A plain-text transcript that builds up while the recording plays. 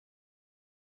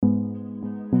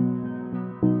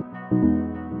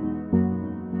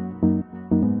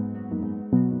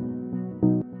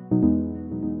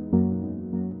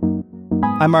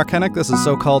I'm Mark Hennick. This is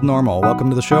So-Called Normal.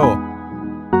 Welcome to the show.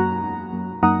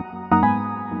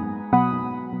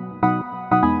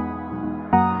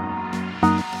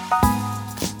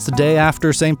 It's the day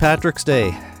after St. Patrick's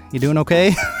Day. You doing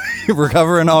okay? You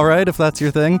recovering all right, if that's your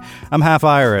thing? I'm half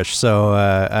Irish, so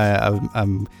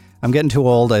I'm getting too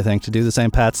old, I think, to do the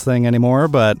St. Pat's thing anymore,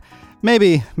 but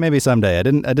maybe someday. I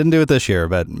didn't do it this year,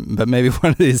 but maybe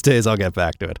one of these days I'll get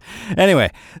back to it. Anyway,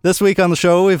 this week on the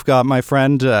show, we've got my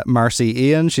friend Marci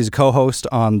Ien. She's a co-host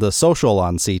on The Social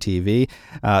on CTV.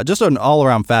 Just an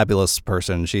all-around fabulous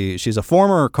person. She's a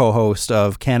former co-host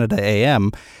of Canada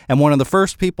AM, and one of the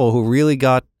first people who really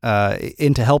got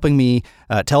into helping me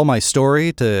tell my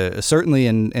story, certainly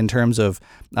in terms of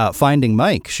finding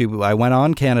Mike. I went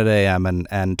on Canada AM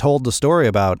and told the story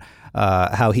about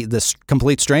how this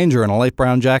complete stranger in a light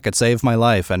brown jacket saved my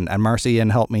life, and Marci Ien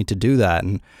helped me to do that,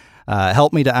 and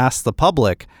helped me to ask the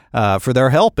public for their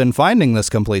help in finding this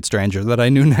complete stranger that I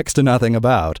knew next to nothing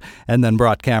about, and then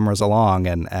brought cameras along,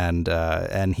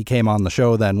 and he came on the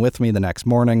show then with me the next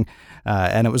morning,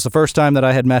 and it was the first time that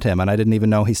I had met him, and I didn't even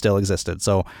know he still existed.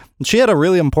 So she had a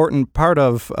really important part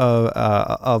of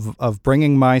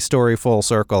bringing my story full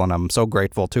circle, and I'm so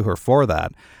grateful to her for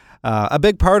that. A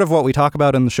big part of what we talk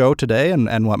about in the show today,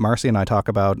 and what Marci and I talk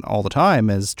about all the time,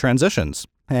 is transitions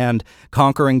and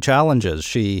conquering challenges.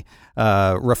 She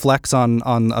reflects on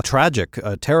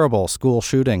a terrible school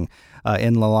shooting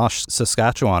in La Loche,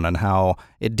 Saskatchewan, and how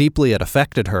it deeply had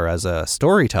affected her as a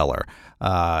storyteller,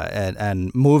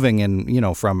 and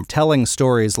moving from telling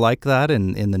stories like that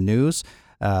in the news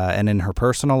and in her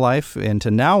personal life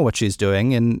into now what she's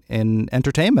doing in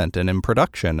entertainment and in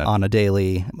production on a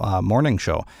daily morning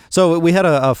show. So we had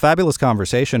a fabulous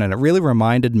conversation, and it really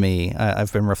reminded me,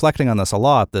 I've been reflecting on this a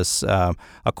lot, a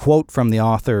quote from the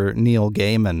author Neil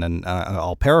Gaiman, and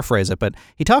I'll paraphrase it, but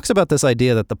he talks about this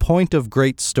idea that the point of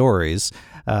great stories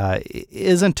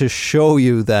isn't to show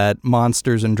you that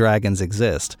monsters and dragons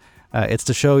exist. It's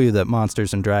to show you that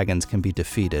monsters and dragons can be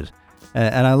defeated.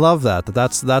 And I love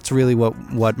that's really what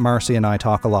Marci and I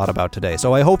talk a lot about today.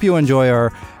 So I hope you enjoy our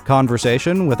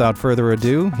conversation. Without further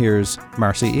ado, here's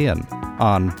Marci Ien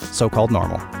on So-Called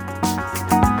Normal.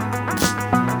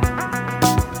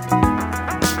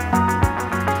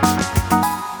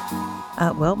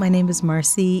 Well, my name is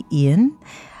Marci Ien.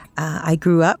 I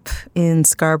grew up in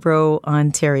Scarborough,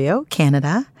 Ontario,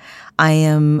 Canada. I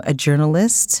am a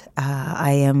journalist.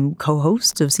 I am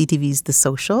co-host of CTV's The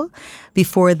Social.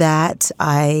 Before that,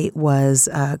 I was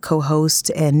a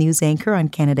co-host and news anchor on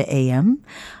Canada AM.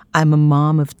 I'm a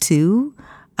mom of two,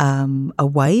 a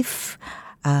wife.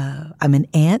 I'm an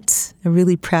aunt, a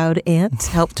really proud aunt,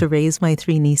 helped to raise my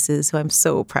three nieces, who I'm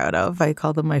so proud of. I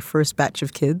call them my first batch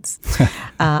of kids.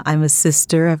 I'm a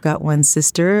sister. I've got one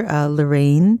sister,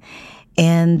 Lorraine.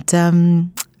 And,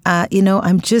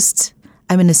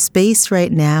 I'm in a space right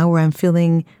now where I'm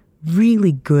feeling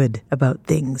really good about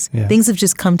things. Yeah. Things have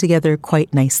just come together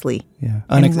quite nicely. Yeah,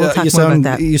 and we'll talk more about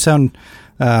that. You sound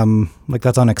like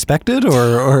that's unexpected,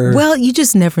 or well, you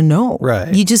just never know.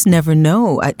 Right. You just never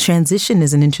know. Transition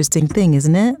is an interesting thing,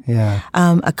 isn't it? Yeah.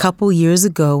 A couple years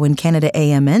ago, when Canada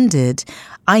AM ended,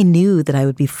 I knew that I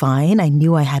would be fine. I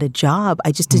knew I had a job.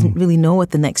 I just didn't really know what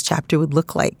the next chapter would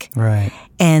look like. Right.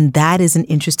 And that is an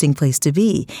interesting place to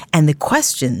be. And the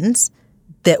questions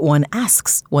that one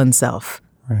asks oneself.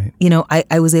 Right.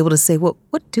 I was able to say, well,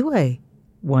 what do I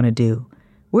want to do?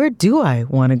 Where do I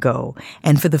want to go?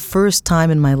 And for the first time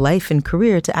in my life and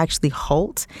career, to actually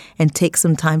halt and take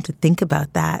some time to think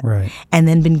about that. Right. And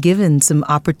then been given some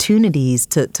opportunities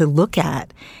to look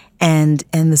at. And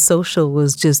The Social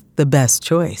was just the best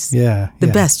choice. Yeah. The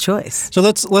best choice. So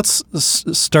let's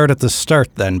start at the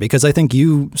start then, because I think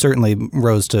you certainly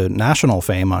rose to national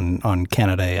fame on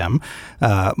Canada AM,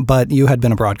 but you had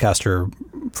been a broadcaster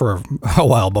for a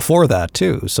while before that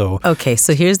too. So okay,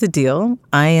 so here's the deal.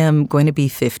 I am going to be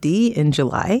 50 in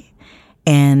July,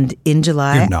 and in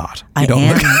July you're not.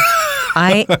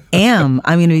 I am.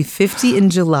 I'm going to be 50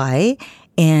 in July.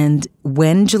 And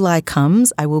when July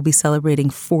comes, I will be celebrating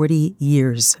 40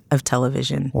 years of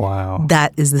television. Wow.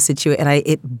 That is the situation. And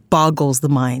it boggles the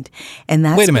mind. And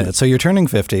that's Wait a minute. So you're turning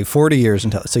 50, 40 years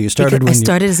until. So you started I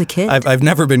started as a kid. I've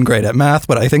never been great at math,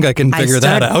 but I think I can figure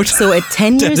that out. So at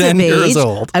 10 years of age,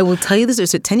 old. I will tell you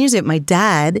this. So at 10 years old, my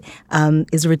dad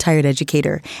is a retired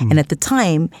educator. And at the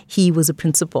time, he was a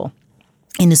principal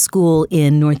in a school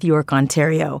in North York,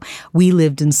 Ontario. We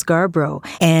lived in Scarborough.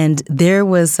 And there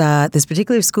was this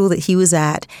particular school that he was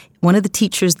at. One of the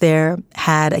teachers there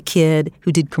had a kid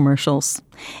who did commercials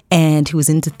and who was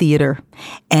into theater.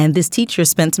 And this teacher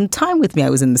spent some time with me. I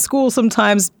was in the school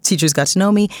sometimes. Teachers got to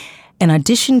know me. an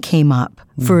audition came up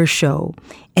for a show.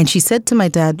 And she said to my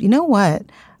dad, you know what?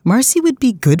 Marci would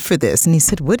be good for this. And he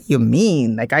said, what do you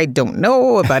mean? Like, I don't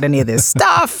know about any of this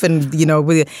stuff. And, you know,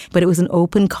 but it was an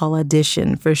open call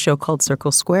audition for a show called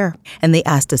Circle Square. And they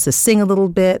asked us to sing a little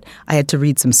bit. I had to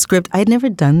read some script. I had never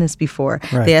done this before.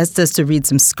 Right. They asked us to read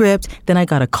some script. Then I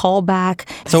got a call back.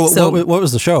 So what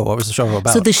was the show? What was the show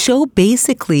about? So the show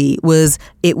basically was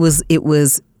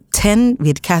 10, we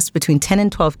had cast between 10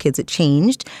 and 12 kids. It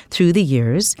changed through the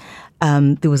years.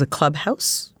 There was a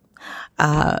clubhouse.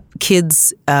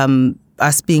 Kids,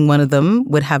 us being one of them,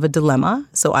 would have a dilemma.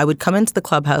 So I would come into the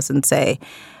clubhouse and say,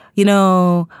 you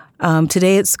know,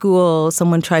 today at school,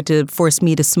 someone tried to force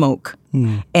me to smoke.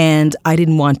 And I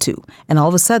didn't want to. And all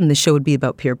of a sudden, the show would be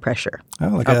about peer pressure. Oh,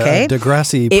 like a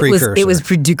Degrassi precursor. It was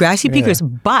Degrassi precursor,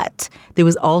 but there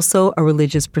was also a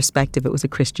religious perspective. It was a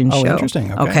Christian show. Oh,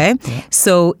 interesting. Okay. Yeah.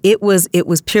 So it was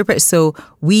peer pressure. So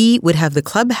we would have the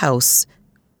clubhouse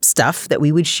stuff that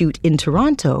we would shoot in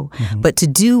Toronto, but to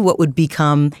do what would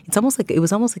become, it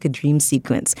was almost like a dream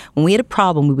sequence. When we had a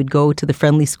problem, we would go to the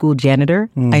friendly school janitor.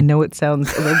 I know it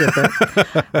sounds a little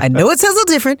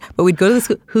different. But we'd go to the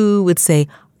school, who would say,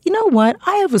 you know what,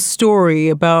 I have a story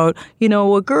about, you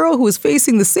know, a girl who is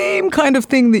facing the same kind of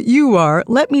thing that you are.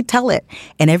 Let me tell it.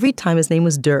 And every time, his name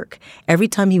was Dirk, every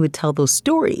time he would tell those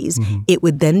stories, it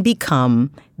would then become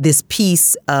this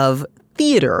piece of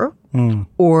theater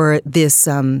or this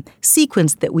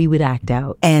sequence that we would act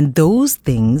out. And those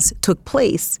things took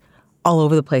place all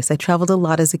over the place. I traveled a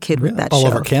lot as a kid with that all show.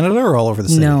 All over Canada or all over the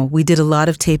city? No, we did a lot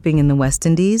of taping in the West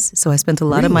Indies. So I spent a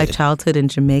lot of my childhood in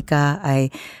Jamaica.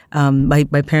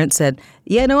 My parents said,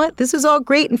 yeah, you know what? This is all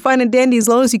great and fine and dandy as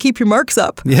long as you keep your marks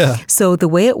up. Yeah. So the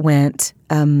way it went,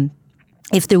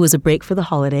 if there was a break for the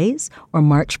holidays or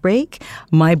March break,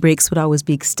 my breaks would always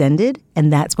be extended,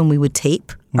 and that's when we would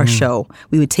tape our show.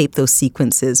 We would tape those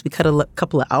sequences. We cut a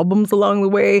couple of albums along the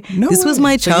way. This was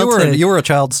my childhood. So you were a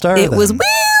child star It then. was,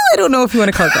 I don't know if you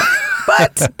want to call it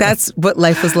that. But that's what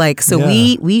life was like. So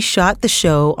we shot the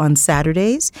show on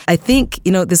Saturdays. I think,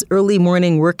 you know, this early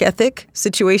morning work ethic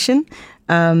situation,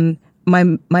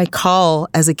 my call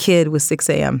as a kid was 6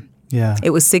 a.m. Yeah. It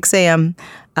was 6 a.m.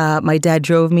 My dad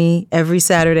drove me every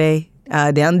Saturday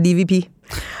down the DVP.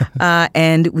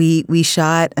 And we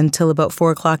shot until about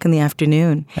 4 o'clock in the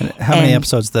afternoon. And how many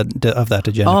episodes of that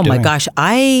did you end up doing? Oh my gosh,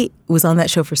 I was on that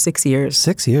show for 6 years.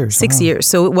 6 years? 6 years.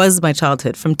 So it was my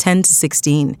childhood from 10 to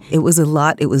 16. It was a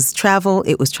lot. It was travel.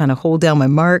 It was trying to hold down my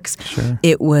marks. Sure.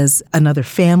 It was another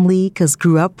family because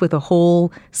grew up with a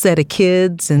whole set of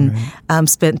kids and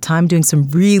spent time doing some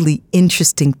really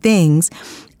interesting things.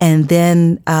 And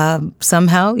then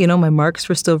somehow, you know, my marks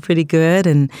were still pretty good,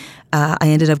 and I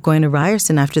ended up going to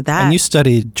Ryerson after that. And you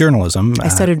studied journalism. I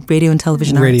studied radio and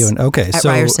television arts. At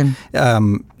Ryerson.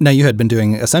 Now you had been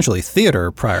doing essentially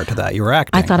theater prior to that. You were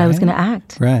acting. I thought I was going to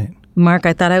act. Right. Mark,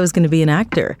 I thought I was going to be an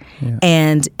actor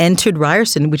and entered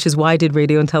Ryerson, which is why I did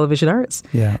radio and television arts.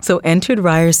 Yeah. So entered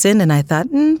Ryerson, and I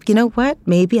thought, you know what?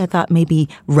 Maybe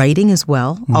writing as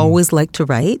well. Always liked to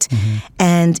write.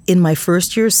 And in my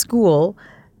first year of school,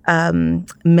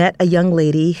 met a young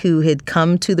lady who had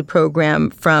come to the program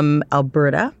from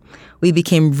Alberta. We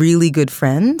became really good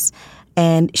friends.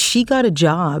 And she got a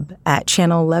job at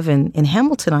Channel 11 in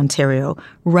Hamilton, Ontario,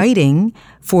 writing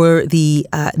for the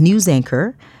news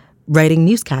anchor, writing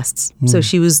newscasts. So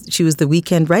she was the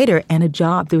weekend writer, and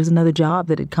there was another job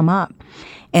that had come up.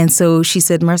 And so she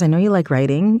said, Mars, I know you like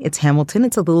writing. It's Hamilton.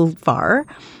 It's a little far,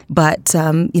 but,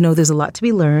 you know, there's a lot to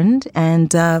be learned.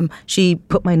 And she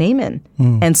put my name in.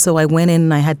 And so I went in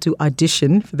and I had to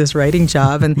audition for this writing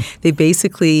job. And they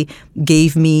basically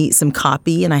gave me some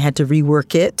copy and I had to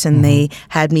rework it. And they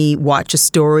had me watch a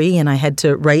story and I had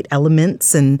to write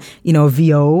elements and, you know,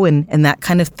 VO and that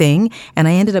kind of thing. And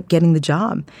I ended up getting the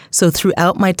job. So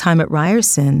throughout my time at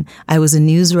Ryerson, I was a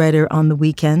news writer on the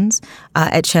weekends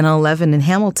at Channel 11 in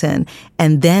Hamilton.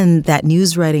 And then that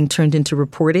news writing turned into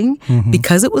reporting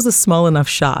because it was a small enough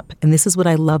shop. And this is what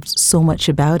I loved so much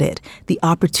about it. The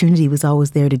opportunity was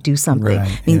always there to do something. Right,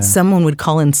 I mean, someone would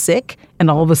call in sick and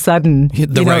all of a sudden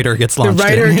the writer gets launched. The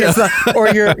writer gets or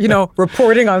you're, you know,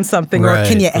 reporting on something or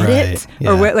can you edit?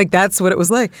 Or what, like that's what it was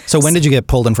like. So when did you get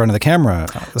pulled in front of the camera?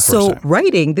 So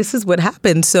writing, this is what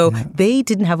happened. So they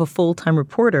didn't have a full-time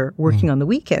reporter working on the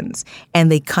weekends.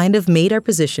 And they kind of made our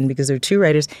position, because there were two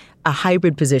writers, a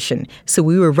hybrid position. So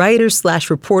we were writers /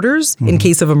 reporters in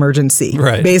case of emergency,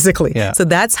 basically. Yeah. So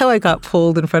that's how I got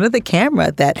pulled in front of the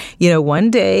camera. That, you know, one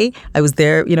day I was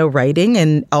there, you know, writing,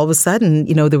 and all of a sudden,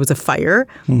 you know, there was a fire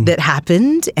that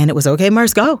happened, and it was, okay,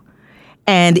 Mars, go.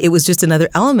 And it was just another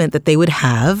element that they would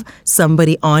have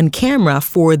somebody on camera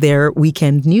for their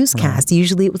weekend newscast. Right.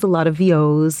 Usually it was a lot of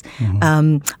VOs,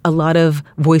 a lot of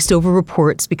voiced over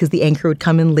reports because the anchor would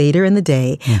come in later in the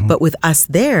day. But with us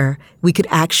there, we could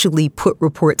actually put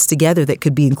reports together that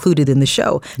could be included in the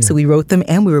show. Yeah. So we wrote them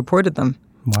and we reported them.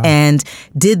 Wow. And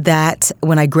did that.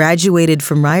 When I graduated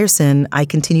from Ryerson, I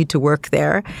continued to work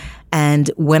there.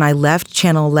 And when I left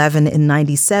Channel 11 in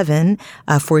 97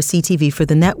 for CTV for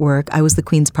the network, I was the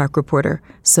Queen's Park reporter.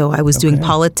 So I was doing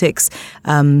politics,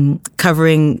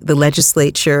 covering the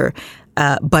legislature,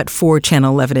 but for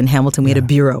Channel 11 in Hamilton. We had a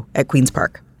bureau at Queen's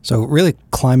Park. So really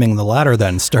climbing the ladder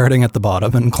then, starting at the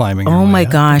bottom and climbing your way Oh my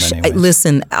up gosh.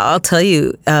 Listen, I'll tell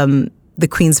you the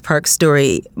Queen's Park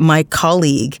story. My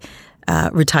colleague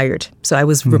retired. So I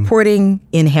was reporting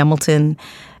in Hamilton,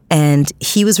 and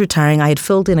he was retiring. I had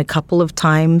filled in a couple of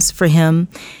times for him.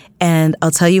 And I'll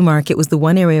tell you, Mark, it was the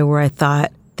one area where I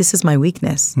thought, this is my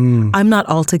weakness. I'm not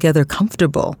altogether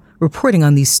comfortable reporting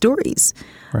on these stories.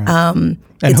 Right.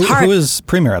 And who was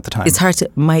premier at the time? It's hard to.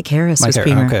 Mike Harris was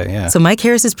premier. Okay, yeah. So Mike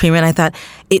Harris is premier, and I thought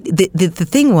the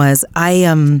thing was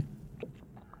I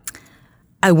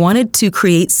wanted to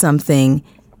create something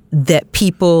that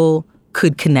people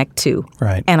could connect to.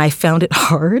 Right. And I found it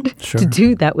hard to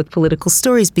do that with political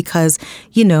stories because,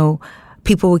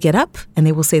 people will get up and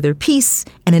they will say their piece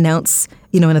and announce,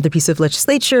 another piece of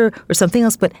legislature or something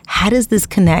else. But how does this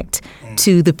connect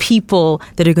to the people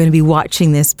that are going to be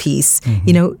watching this piece,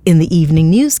 in the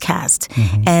evening newscast?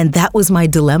 And that was my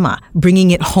dilemma,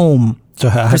 bringing it home. So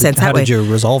how did you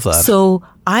resolve that? So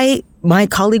my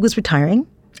colleague was retiring,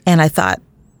 and I thought,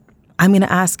 I'm going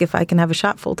to ask if I can have a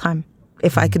shot full time.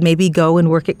 If I could maybe go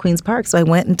and work at Queen's Park. So I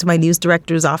went into my news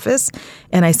director's office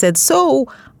and I said,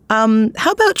 how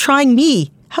about trying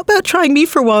me? How about trying me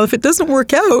for a while? If it doesn't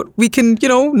work out, we can,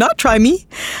 not try me.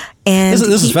 And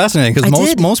this is fascinating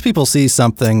because most people see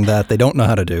something that they don't know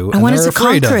how to do and they're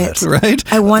afraid of it,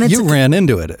 right? You ran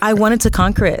into it. I wanted to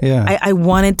conquer it. Yeah. I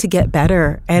wanted to get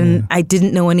better, and I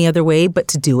didn't know any other way but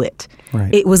to do it.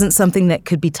 Right. It wasn't something that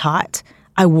could be taught.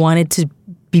 I wanted to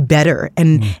be better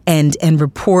and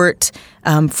report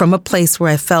from a place where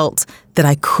I felt that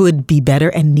I could be better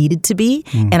and needed to be.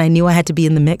 And I knew I had to be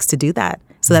in the mix to do that.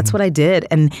 So that's what I did.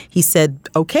 And he said,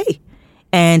 okay.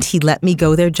 And he let me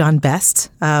go there. John Best,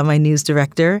 my news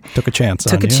director, took a chance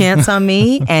on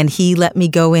me, and he let me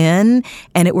go in,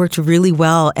 and it worked really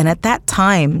well. And at that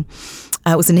time,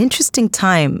 it was an interesting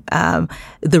time.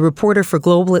 The reporter for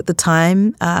Global at the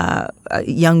time, a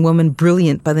young woman,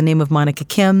 brilliant, by the name of Monica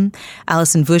Kim.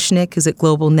 Alison Vushnick, who's at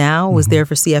Global now, was there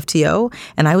for CFTO,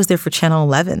 and I was there for Channel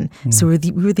 11. So we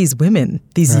were these women,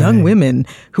 these young women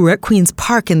who were at Queen's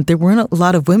Park, and there weren't a lot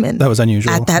a lot of women. That was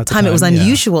unusual. At that time, it was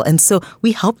unusual. Yeah. And so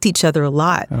we helped each other a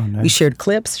lot. Oh, nice. We shared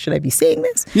clips. Should I be saying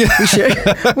this? Yeah.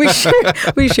 We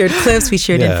shared clips. We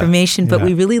shared information, but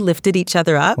we really lifted each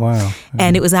other up. Wow.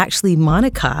 And it was actually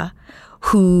Monica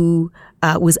who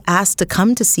was asked to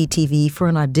come to CTV for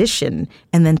an audition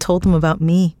and then told them about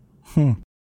me.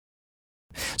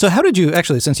 So how did you,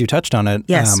 actually, since you touched on it,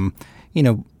 yes.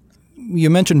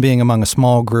 You mentioned being among a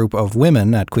small group of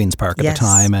women at Queen's Park at the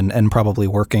time and probably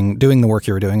doing the work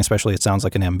you were doing, especially it sounds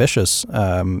like an ambitious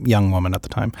young woman at the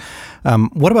time.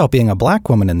 What about being a black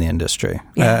woman in the industry?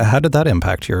 Yeah. How did that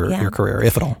impact your career,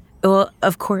 if at all? Well,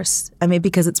 of course. I mean,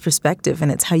 because it's perspective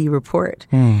and it's how you report.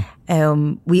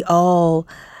 We all,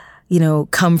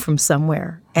 come from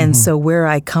somewhere. And so where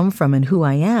I come from and who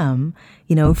I am,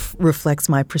 reflects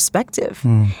my perspective.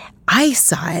 I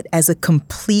saw it as a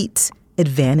complete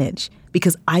advantage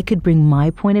because I could bring my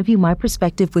point of view, my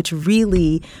perspective, which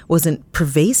really wasn't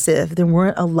pervasive. There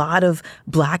weren't a lot of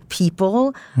black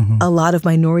people, a lot of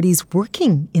minorities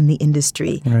working in the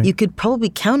industry. Right. You could probably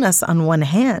count us on one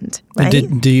hand, right?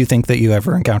 Do you think that you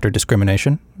ever encountered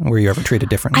discrimination? Were you ever treated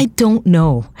differently? I don't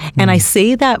know. And I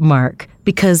say that, Mark,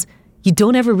 because you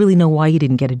don't ever really know why you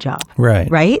didn't get a job. Right.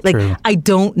 Right? Like, True. I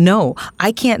don't know.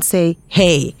 I can't say,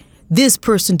 hey, this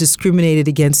person discriminated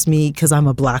against me because I'm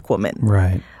a black woman.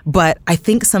 Right. But I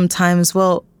think sometimes,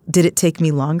 well, did it take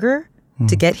me longer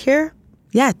to get here?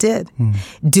 Yeah, it did.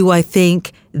 Do I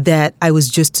think that I was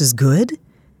just as good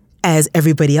as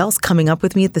everybody else coming up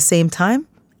with me at the same time?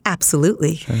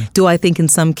 Absolutely. Sure. Do I think in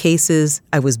some cases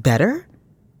I was better?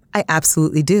 I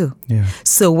absolutely do. Yeah.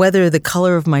 So whether the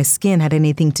color of my skin had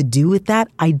anything to do with that,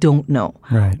 I don't know.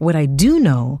 Right. What I do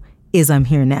know is I'm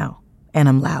here now and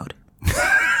I'm loud.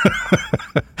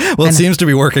 Well, it seems to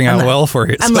be working out well for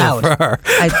you I'm so loud. far.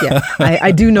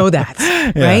 I do know that,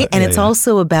 right? And it's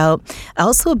also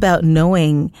about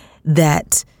knowing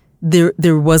that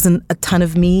there wasn't a ton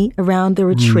of me around. There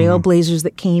were trailblazers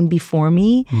that came before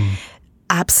me.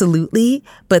 Absolutely.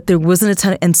 But there wasn't a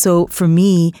ton. And so for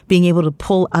me, being able to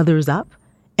pull others up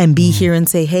and be here and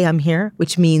say, hey, I'm here,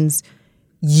 which means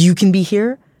you can be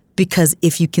here, because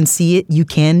if you can see it, you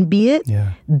can be it.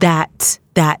 Yeah. That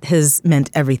has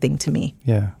meant everything to me.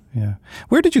 Yeah, yeah.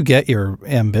 Where did you get your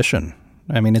ambition?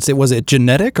 I mean, was it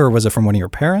genetic, or was it from one of your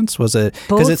parents? Was it,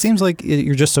 because it seems like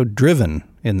you're just so driven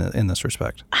in this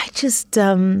respect. I just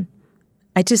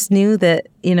knew that,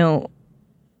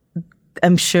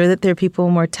 I'm sure that there are people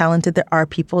more talented. There are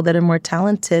people that are more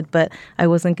talented, but I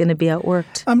wasn't going to be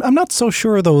outworked. I'm not so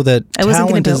sure, though, that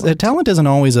talent isn't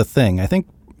always a thing. I think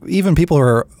even people who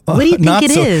are what do you think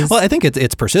it is? Well, I think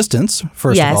it's persistence,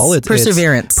 first of all. It's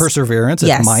perseverance. Perseverance.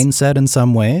 It's mindset in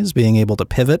some ways, being able to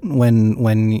pivot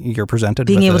when you're presented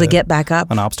with to get back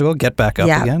up. An obstacle, get back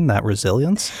up again, that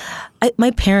resilience.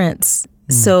 My parents,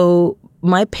 so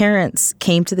my parents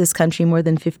came to this country more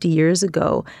than 50 years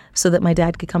ago so that my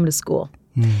dad could come to school.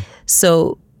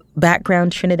 So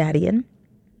background Trinidadian.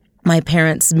 My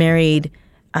parents married.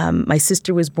 My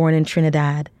sister was born in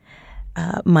Trinidad.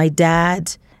 My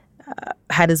dad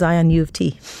had his eye on U of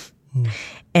T.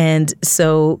 And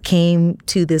so came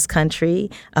to this country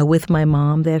with my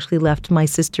mom. They actually left my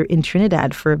sister in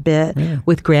Trinidad for a bit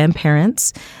with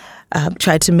grandparents,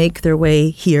 tried to make their way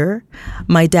here.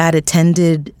 My dad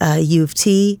attended U of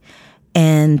T,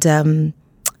 and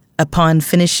upon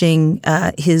finishing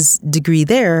his degree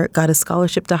there, got a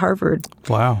scholarship to Harvard.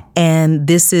 Wow. And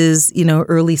this is,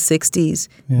 early 60s.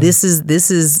 Yeah. This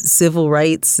is civil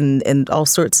rights and all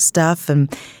sorts of stuff.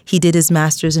 And he did his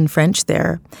master's in French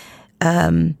there.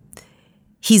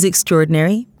 He's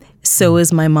extraordinary. So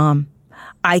is my mom.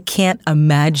 I can't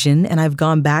imagine, and I've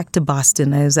gone back to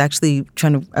Boston. I was actually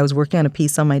I was working on a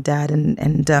piece on my dad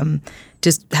and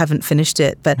just haven't finished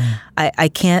it. But I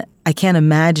can't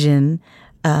imagine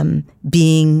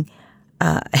being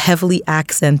heavily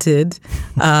accented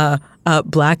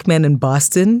black men in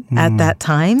Boston at that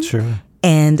time,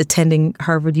 and attending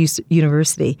Harvard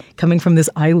University, coming from this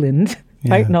island,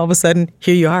 right? And all of a sudden,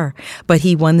 here you are. But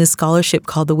he won this scholarship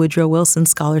called the Woodrow Wilson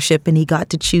Scholarship, and he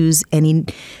got to choose any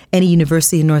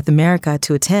university in North America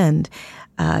to attend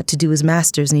to do his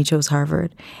master's, and he chose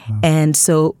Harvard. And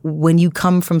so when you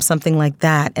come from something like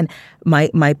that, and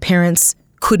my parents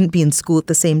couldn't be in school at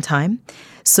the same time.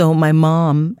 So my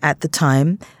mom at the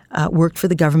time worked for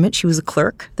the government. She was a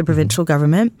clerk, the provincial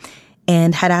government,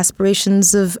 and had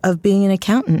aspirations of being an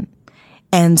accountant.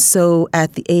 And so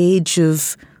at the age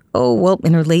of,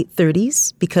 in her late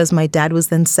 30s, because my dad was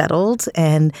then settled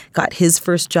and got his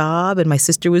first job, and my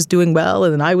sister was doing well,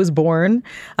 and then I was born.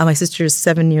 My sister is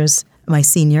 7 years my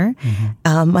senior.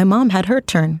 My mom had her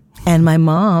turn. And my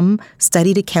mom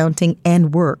studied accounting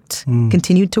and worked,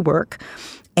 continued to work,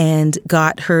 and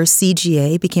got her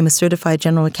CGA, became a certified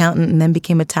general accountant, and then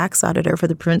became a tax auditor for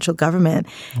the provincial government,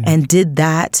 and did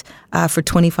that for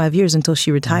 25 years until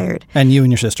she retired. And you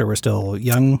and your sister were still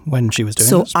young when she was doing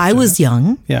this? So I was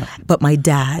young, yeah, but my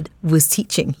dad was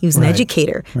teaching. He was an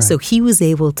educator. Right. So he was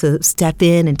able to step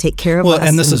in and take care of us. Well,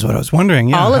 and this is what I was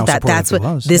wondering. All of that. That's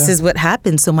what, this is what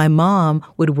happened. So my mom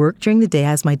would work during the day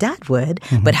as my dad would,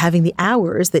 but having the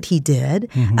hours that he did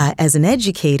as an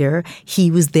educator,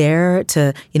 he was there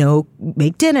to,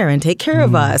 make dinner and take care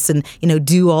of us and,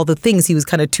 do all the things. He was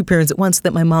kind of two parents at once so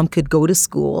that my mom could go to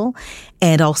school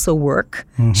and also work.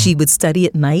 She would study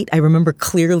at night. I remember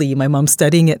clearly my mom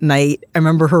studying at night. I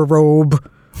remember her robe.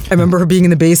 I remember her being in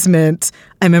the basement.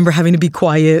 I remember having to be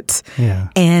quiet. Yeah.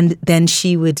 And then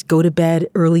she would go to bed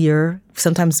earlier.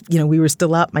 Sometimes, we were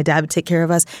still up. My dad would take care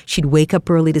of us. She'd wake up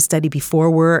early to study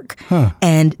before work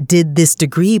and did this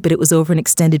degree, but it was over an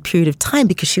extended period of time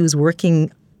because she was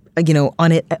working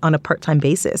on a part-time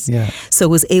basis. Yeah. So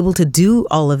was able to do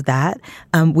all of that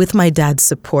with my dad's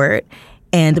support.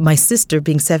 And my sister,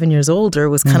 being 7 years older,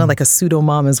 was kind of like a pseudo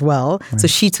mom as well. Right. So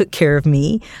she took care of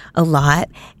me a lot.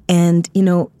 And,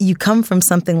 you come from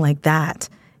something like that.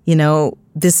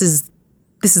 This is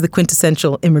the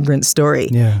quintessential immigrant story.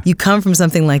 Yeah. You come from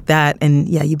something like that, and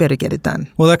you better get it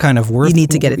done. Well, that kind of work. You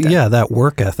need to get it done. Yeah, that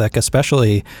work ethic,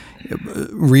 especially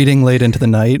reading late into the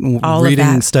night,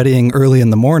 studying early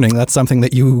in the morning. That's something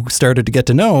that you started to get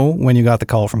to know when you got the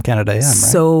call from Canada Ien, right?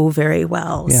 So very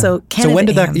well. Yeah. So when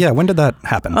did that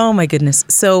happen? Oh my goodness.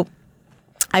 So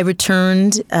I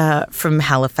returned from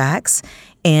Halifax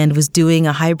and was doing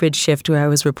a hybrid shift where I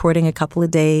was reporting a couple of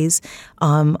days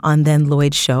on then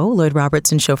Lloyd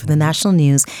Robertson's show for the National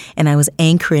News, and I was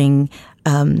anchoring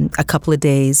a couple of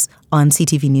days on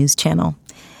CTV News Channel.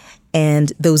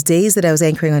 And those days that I was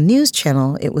anchoring on News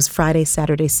Channel, it was Friday,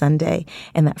 Saturday, Sunday.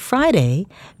 And that Friday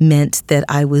meant that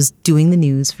I was doing the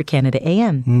news for Canada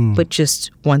AM, but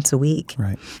just once a week.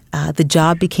 Right. The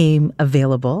job became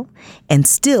available, and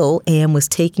still AM was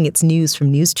taking its news from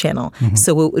News Channel.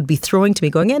 So it would be throwing to me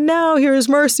going, and now here's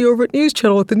Marci over at News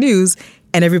Channel with the news.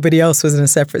 And everybody else was in a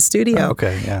separate studio.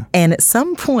 Okay, yeah. And at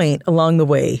some point along the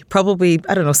way, probably,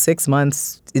 6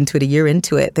 months into it, a year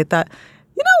into it, they thought,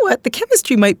 you know what, the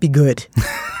chemistry might be good.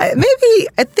 I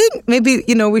think maybe,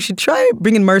 we should try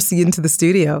bringing Marci into the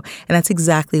studio. And that's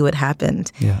exactly what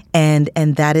happened. Yeah. And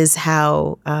that is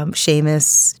how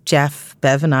Seamus, Jeff,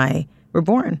 Bev, and I were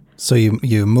born. So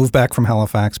you move back from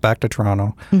Halifax back to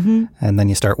Toronto, and then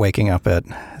you start waking up at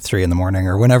 3 a.m.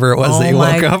 or whenever it was that you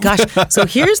woke up. Oh my gosh. So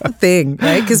here's the thing,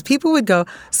 right? Because people would go,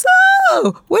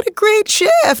 so what a great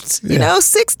shift,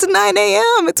 6 to 9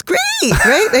 a.m. It's great,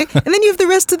 right? And then you have the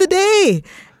rest of the day.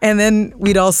 And then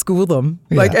we'd all school them.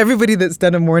 Like everybody that's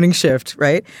done a morning shift,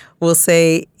 right, will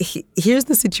say, here's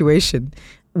the situation.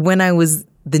 When I was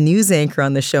the news anchor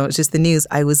on the show, it's just the news,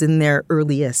 I was in there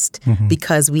earliest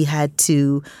because we had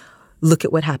to look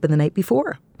at what happened the night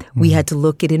before. We had to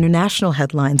look at international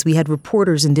headlines. We had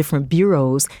reporters in different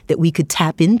bureaus that we could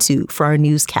tap into for our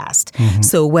newscast.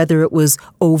 So whether it was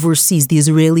overseas, the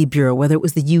Israeli bureau, whether it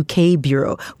was the UK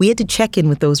bureau, we had to check in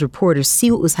with those reporters,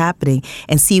 see what was happening,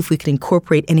 and see if we could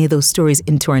incorporate any of those stories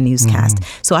into our newscast.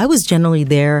 So I was generally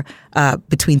there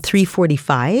between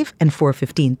 3:45 and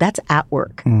 4:15. That's at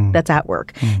work. That's at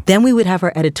work. Then we would have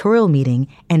our editorial meeting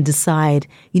and decide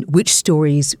which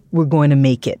stories were going to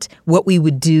make it, what we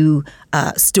would do,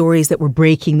 stories that were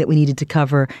breaking that we needed to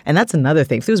cover. And that's another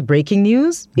thing. If there was breaking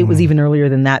news, it was even earlier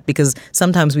than that, because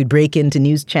sometimes we'd break into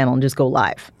News Channel and just go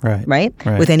live, right?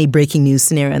 With any breaking news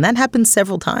scenario. And that happened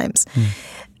several times.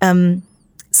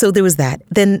 So there was that.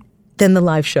 Then the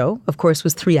live show, of course,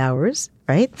 was 3 hours,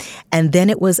 right? And then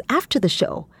it was after the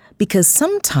show, because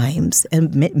sometimes,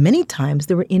 and many times,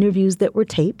 there were interviews that were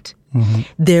taped.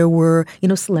 There were,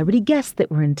 celebrity guests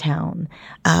that were in town.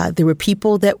 There were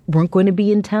people that weren't going to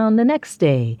be in town the next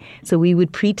day, so we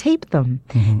would pre-tape them.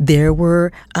 There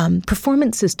were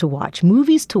performances to watch,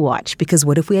 movies to watch, because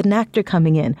what if we had an actor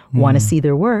coming in, want to see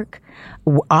their work?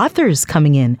 Authors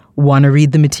coming in, want to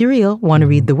read the material, want to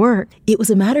read the work. It was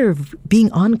a matter of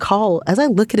being on call, as I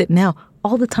look at it now,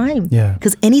 all the time.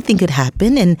 Because anything could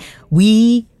happen, and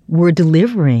we were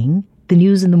delivering the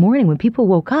news in the morning when people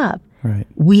woke up.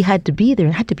 We had to be there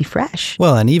and had to be fresh.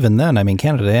 Well, and even then,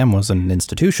 Canada AM was an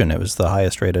institution. It was the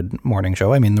highest rated morning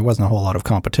show. There wasn't a whole lot of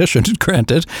competition,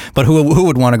 granted, but who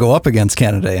would want to go up against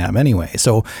Canada AM anyway?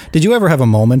 So did you ever have a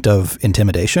moment of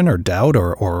intimidation or doubt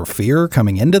or fear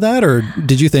coming into that? Or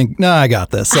did you think, no, I got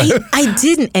this? I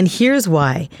didn't. And here's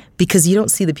why. Because you don't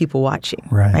see the people watching,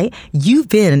 right? You've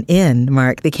been in,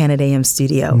 Mark, the Canada AM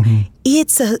studio.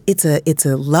 It's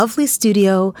a lovely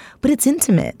studio, but it's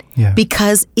intimate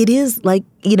because it is like,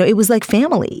 it was like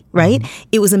family, right?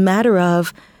 It was a matter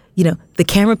of, the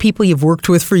camera people you've worked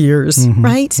with for years,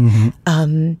 right?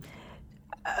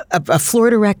 A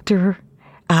floor director,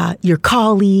 your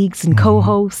colleagues and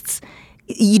co-hosts.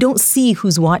 You don't see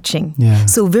who's watching.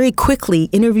 So very quickly,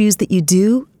 interviews that you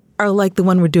do are like the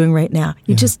one we're doing right now.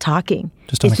 You're just talking.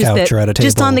 Just on the couch or at a table.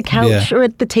 Just on the couch or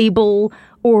at the table,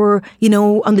 or,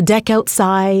 on the deck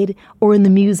outside, or in the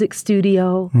music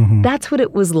studio. That's what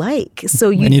it was like.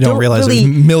 So you don't realize there's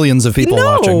millions of people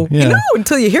watching.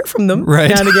 Until you hear from them now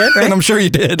and again, right? And I'm sure you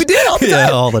did. We did all the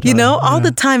time. All the time. All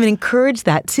the time, and encourage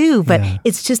that too. But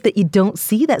it's just that you don't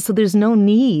see that. So there's no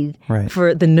need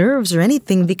for the nerves or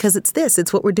anything, because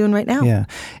it's what we're doing right now.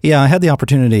 Yeah, I had the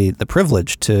opportunity, the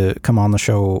privilege to come on the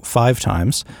show 5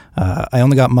 times. I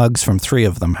only got mugs from 3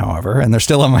 of them, however, and they're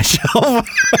still on my shelf.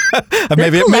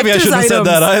 Maybe I shouldn't have said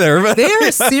that either. But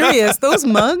they're serious. Those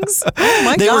mugs, oh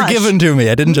my gosh. They were given to me.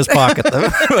 I didn't just pocket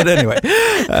them. But anyway,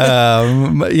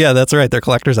 that's right. They're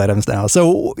collector's items now.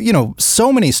 So,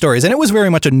 so many stories. And it was very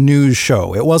much a news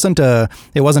show. It wasn't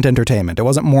entertainment. It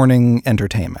wasn't morning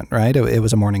entertainment, right? It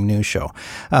was a morning news show.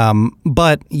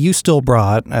 But you still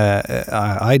brought,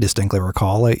 I distinctly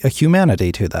recall, a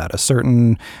humanity to that, a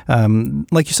certain,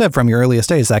 like you said, from your earliest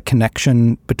days, that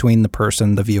connection between the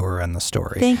person, the viewer, and the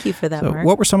story. Thank you for that, Mark.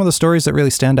 What were some of the stories that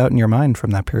really stand out in your mind from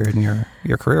that period in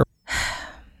your career?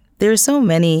 There are so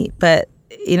many, but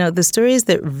the stories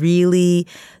that really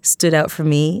stood out for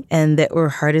me and that were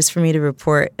hardest for me to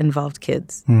report involved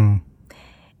kids.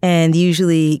 And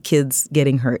usually kids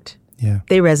getting hurt.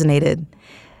 They resonated.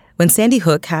 When Sandy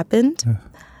Hook happened,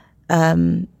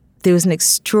 there was an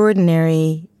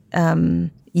extraordinary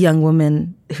young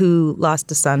woman who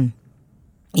lost a son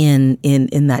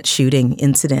in that shooting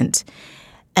incident.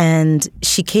 And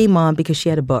she came on because she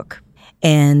had a book.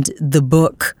 And the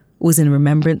book was in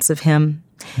remembrance of him.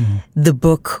 The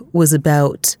book was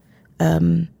about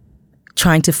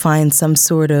trying to find some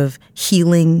sort of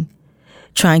healing,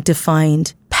 trying to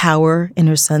find power in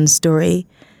her son's story,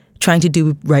 trying to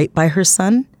do right by her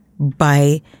son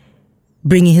by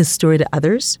bringing his story to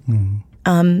others,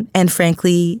 and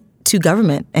frankly, to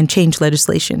government and change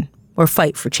legislation or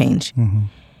fight for change.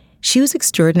 She was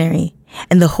extraordinary.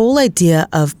 And the whole idea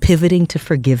of pivoting to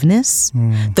forgiveness,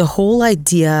 the whole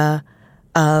idea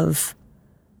of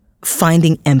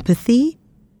finding empathy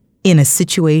in a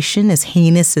situation as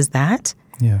heinous as that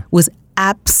was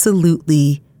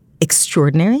absolutely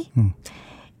extraordinary.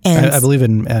 And I believe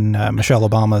in Michelle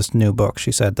Obama's new book,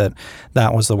 she said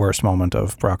that was the worst moment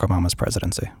of Barack Obama's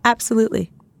presidency.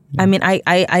 Absolutely. I mean,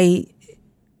 I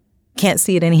can't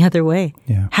see it any other way.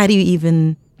 How do you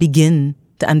even begin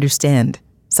to understand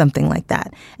something like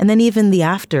that? And then even the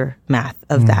aftermath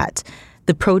of that,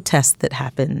 the protests that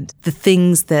happened, the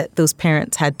things that those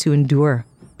parents had to endure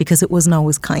because it wasn't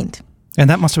always kind. And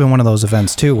that must have been one of those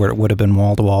events, too, where it would have been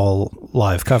wall-to-wall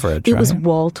live coverage, It was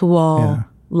wall-to-wall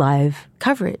live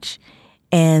coverage.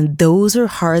 And those are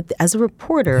hard, as a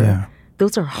reporter,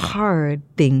 those are hard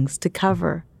things to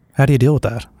cover. How do you deal with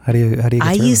that? How do you get through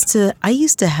it? I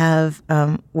used to have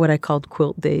what I called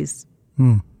quilt days.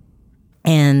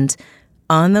 And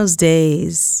on those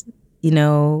days, you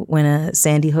know, when a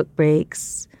Sandy Hook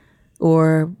breaks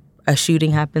or a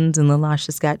shooting happens in La Loche,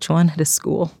 Saskatchewan at a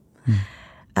school,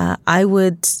 I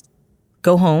would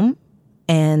go home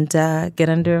and get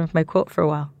under my quilt for a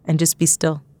while and just be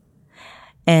still.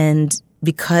 And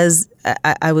because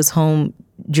I was home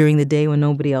during the day when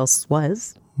nobody else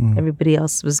was, everybody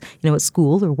else was, you know, at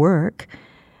school or work,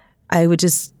 I would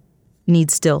just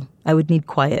need still. I would need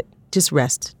quiet, just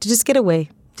rest, to just get away.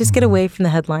 Just get away from the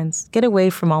headlines, get away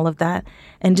from all of that,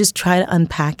 and just try to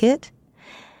unpack it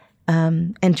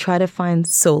and try to find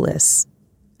solace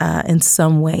in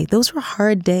some way. Those were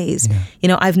hard days. You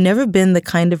know, I've never been the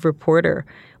kind of reporter,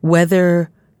 whether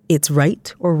it's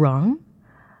right or wrong,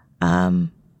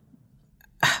 I'm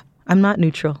not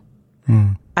neutral.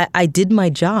 I did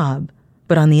my job,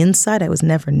 but on the inside, I was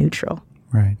never neutral.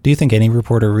 Right. Do you think any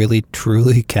reporter really,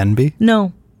 truly can be?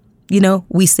 No. You know,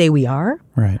 we say we are.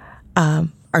 Right.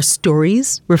 Our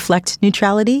stories reflect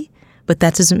neutrality, but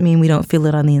that doesn't mean we don't feel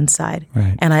it on the inside.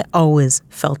 Right. And I always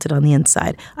felt it on the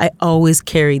inside. I always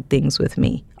carried things with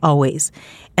me, always.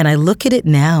 And I look at it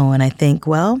now and I think,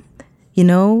 well, you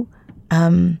know,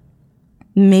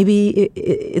 maybe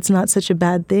it's not such a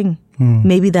bad thing.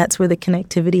 Maybe that's where the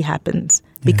connectivity happens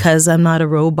because I'm not a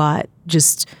robot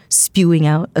just spewing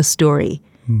out a story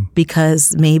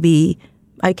because maybe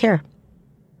I care.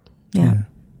 Yeah.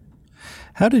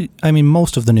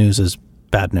 Most of the news is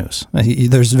bad news.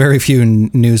 There's very few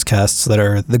newscasts that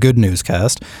are the good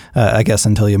newscast, I guess,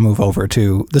 until you move over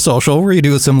to the social where you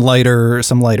do some lighter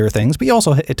things, but you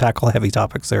also tackle heavy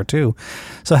topics there too.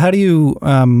 So how do you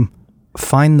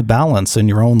find the balance in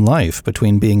your own life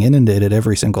between being inundated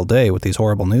every single day with these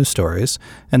horrible news stories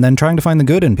and then trying to find the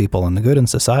good in people and the good in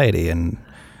society? And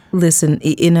listen,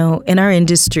 you know, in our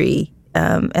industry,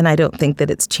 and I don't think that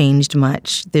it's changed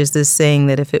much. There's this saying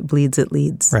that if it bleeds, it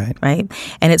leads. Right?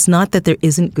 And it's not that there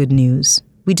isn't good news.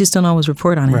 We just don't always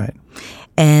report on it. Right.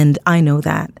 And I know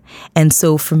that. And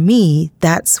so for me,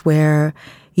 that's where,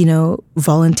 you know,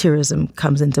 volunteerism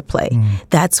comes into play.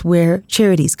 That's where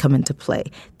charities come into play.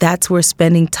 That's where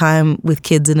spending time with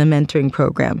kids in a mentoring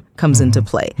program comes into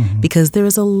play. Because there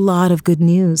is a lot of good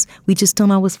news. We just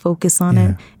don't always focus on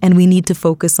it. And we need to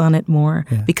focus on it more.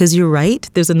 Because you're right,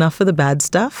 there's enough of the bad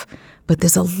stuff, but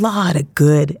there's a lot of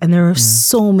good. And there are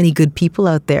so many good people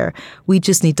out there. We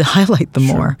just need to highlight them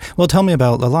more. Well, tell me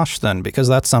about La Loche then, because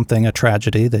that's a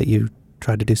tragedy that you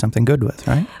tried to do something good with,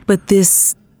 right? But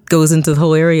this goes into the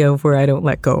whole area of where I don't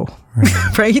let go,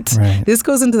 right? This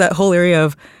goes into that whole area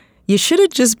of you should have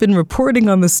just been reporting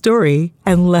on the story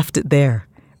and left it there,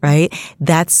 right?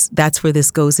 That's where this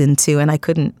goes into, and I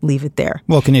couldn't leave it there.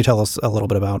 Well, can you tell us a little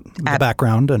bit about the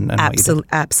background and what you did?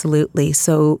 Absolutely.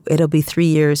 So it'll be 3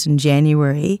 years in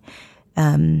January.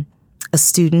 A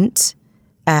student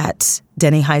at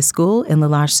Denny High School in La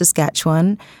Loche,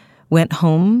 Saskatchewan, went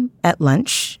home at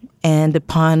lunch, and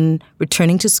upon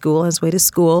returning to school, on his way to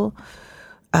school,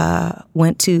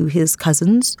 went to his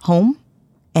cousin's home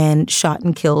and shot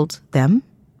and killed them,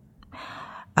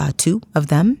 2 of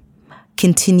them,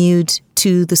 continued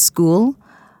to the school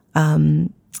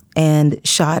and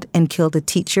shot and killed a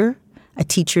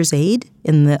teacher's aide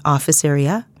in the office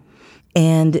area,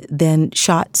 and then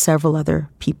shot several other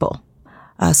people,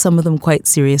 some of them quite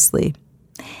seriously.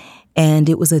 And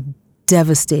it was a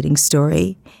devastating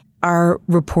story. Our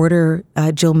reporter,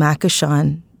 Jill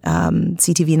Makashon,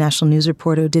 CTV National News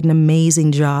reporter, did an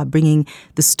amazing job bringing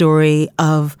the story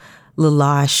of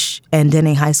Lalache and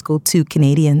Dene High School to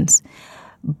Canadians.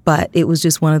 But it was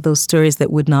just one of those stories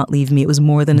that would not leave me. It was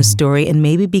more than a story. And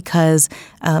maybe because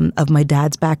of my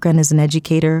dad's background as an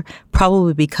educator,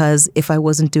 probably because if I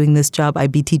wasn't doing this job,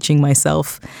 I'd be teaching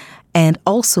myself. And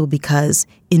also because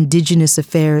Indigenous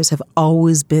affairs have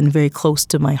always been very close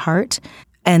to my heart.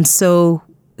 And so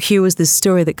here was this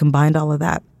story that combined all of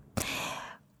that.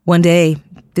 One day,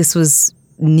 this was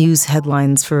news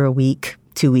headlines for a week,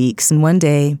 2 weeks. And one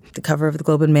day, the cover of the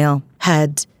Globe and Mail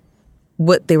had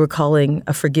what they were calling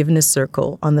a forgiveness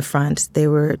circle on the front. They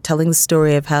were telling the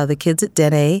story of how the kids at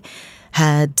Dene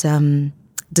had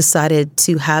decided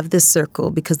to have this circle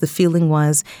because the feeling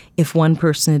was if one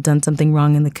person had done something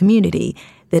wrong in the community,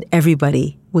 that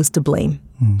everybody was to blame.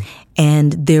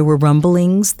 And there were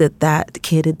rumblings that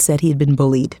kid had said he had been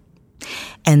bullied.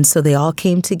 And so they all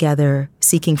came together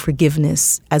seeking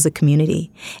forgiveness as a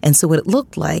community. And so what it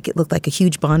looked like a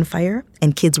huge bonfire,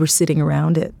 and kids were sitting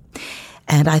around it.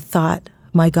 And I thought,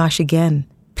 my gosh, again,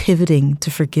 pivoting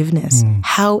to forgiveness.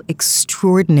 How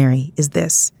extraordinary is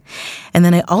this? And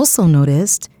then I also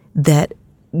noticed that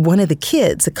one of the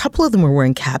kids, a couple of them were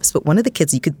wearing caps, but one of the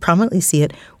kids, you could prominently see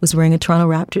it, was wearing a Toronto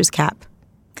Raptors cap.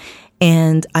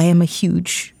 And I am a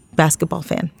huge basketball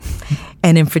fan,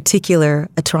 and in particular,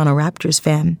 a Toronto Raptors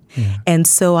fan. And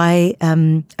so I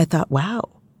thought, wow.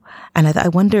 And I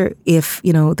wonder if,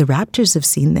 the Raptors have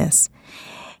seen this.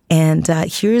 And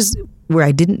here's where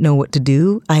I didn't know what to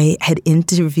do. I had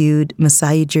interviewed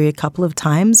Masai Ujiri a couple of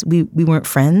times. We weren't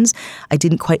friends. I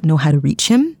didn't quite know how to reach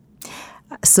him.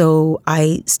 So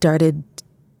I started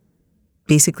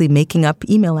basically making up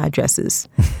email addresses.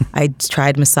 I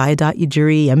tried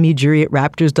Masai.Ujiri,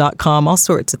 mujiri@raptors.com, all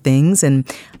sorts of things. And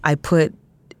I put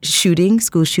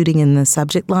school shooting in the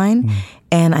subject line.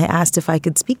 And I asked if I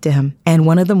could speak to him. And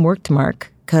one of them worked,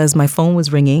 Mark, because my phone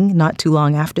was ringing not too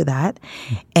long after that.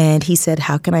 And he said,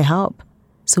 how can I help?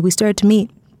 So we started to meet.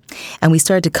 And we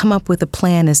started to come up with a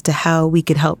plan as to how we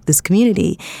could help this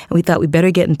community. And we thought we better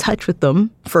get in touch with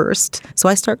them first. So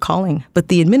I start calling. But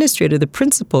the administrator, the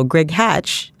principal, Greg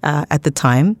Hatch, at the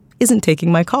time, isn't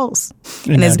taking my calls.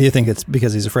 And now, do you think it's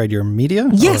because he's afraid you're media?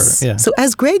 Yes. Yeah. So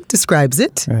as Greg describes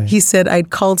it, He said, I'd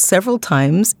called several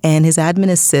times, and his admin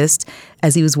assist,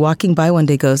 as he was walking by one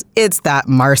day, goes, it's that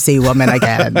Marci woman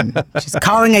again. She's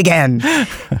calling again.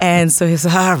 And so he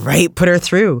said, all right, put her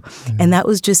through. And that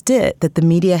was just it, that the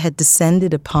media had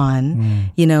descended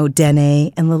upon,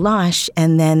 Dene and Lalache.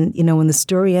 And then, when the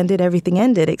story ended, everything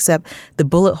ended, except the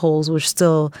bullet holes were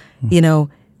still,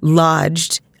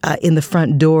 lodged in the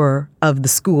front door of the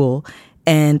school,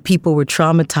 and people were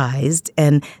traumatized,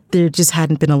 and there just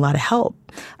hadn't been a lot of help.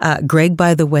 Greg,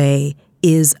 by the way,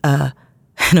 is an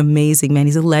amazing man.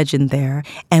 He's a legend there.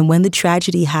 And when the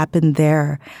tragedy happened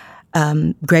there,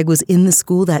 Greg was in the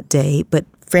school that day, but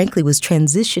frankly was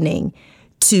transitioning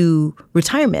to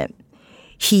retirement.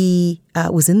 He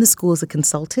was in the school as a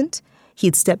consultant. He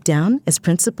had stepped down as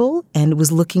principal and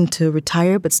was looking to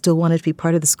retire, but still wanted to be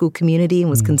part of the school community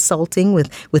and was consulting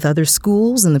with other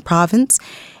schools in the province,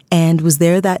 and was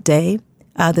there that day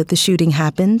that the shooting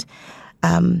happened.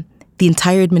 The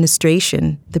entire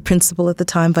administration, the principal at the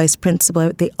time, vice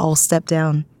principal, they all stepped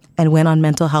down and went on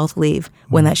mental health leave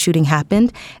when that shooting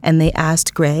happened. And they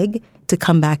asked Greg to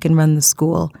come back and run the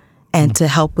school and to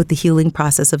help with the healing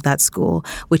process of that school,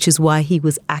 which is why he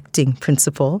was acting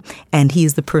principal. And he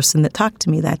is the person that talked to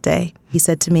me that day. He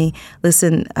said to me,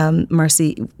 listen,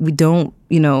 Marci, we don't,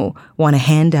 want a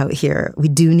handout here. We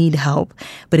do need help.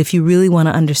 But if you really want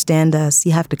to understand us,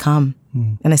 you have to come.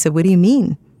 And I said, what do you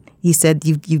mean? He said,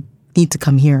 you need to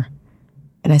come here.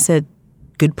 And I said,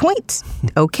 good point.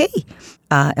 Okay.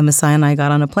 And Masai and I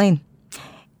got on a plane.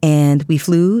 And we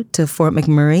flew to Fort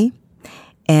McMurray,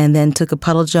 and then took a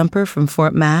puddle jumper from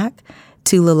Fort Mac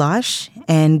to Lalache.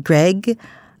 And Greg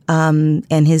and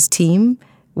his team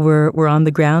were on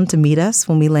the ground to meet us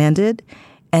when we landed.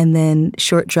 And then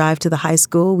short drive to the high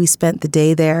school. We spent the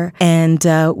day there. And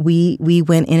we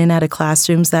went in and out of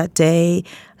classrooms that day,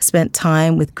 spent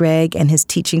time with Greg and his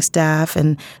teaching staff,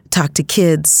 and talked to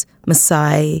kids.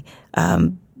 Masai,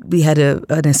 we had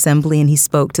an assembly, and he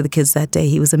spoke to the kids that day.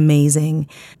 He was amazing.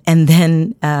 And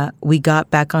then we got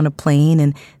back on a plane,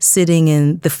 and sitting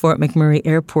in the Fort McMurray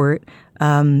airport,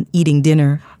 eating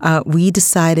dinner, we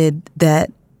decided that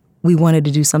we wanted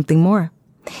to do something more.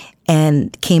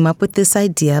 and came up with this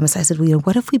idea. I said, well,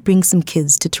 what if we bring some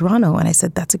kids to Toronto? And I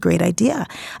said, that's a great idea.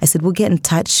 I said, we'll get in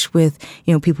touch with,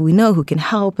 people we know who can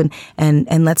help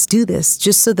and let's do this,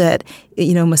 just so that,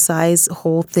 Masai's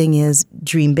whole thing is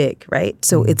dream big, right?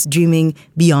 So it's dreaming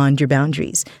beyond your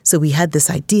boundaries. So we had this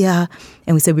idea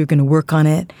and we said we were going to work on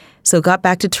it. So got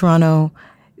back to Toronto.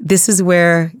 This is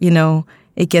where,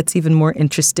 it gets even more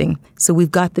interesting. So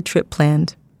we've got the trip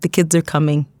planned. The kids are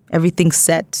coming. Everything's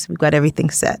set. We've got everything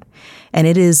set. And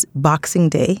it is Boxing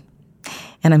Day.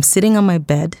 And I'm sitting on my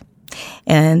bed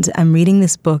and I'm reading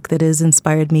this book that has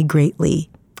inspired me greatly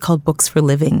called Books for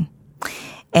Living.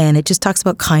 And it just talks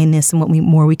about kindness and what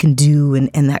more we can do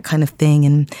and that kind of thing.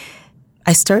 And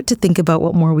I start to think about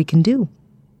what more we can do.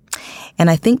 And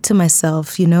I think to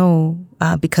myself,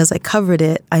 because I covered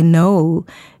it, I know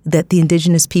that the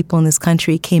Indigenous people in this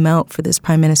country came out for this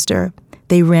prime minister.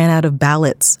 They ran out of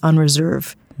ballots on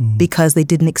reserve because they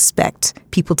didn't expect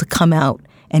people to come out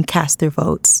and cast their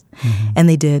votes. And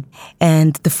they did.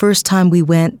 And the first time we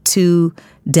went to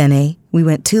Dene, we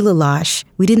went to Lalache,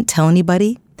 we didn't tell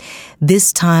anybody.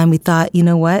 This time we thought, you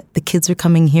know what? The kids are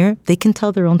coming here. They can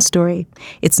tell their own story.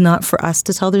 It's not for us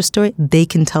to tell their story. They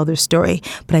can tell their story.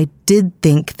 But I did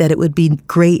think that it would be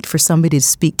great for somebody to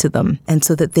speak to them and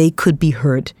so that they could be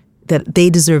heard, that they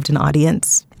deserved an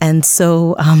audience. And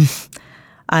so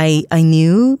I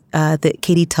knew that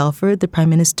Katie Telford, the Prime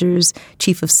Minister's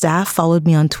chief of staff, followed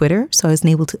me on Twitter. So I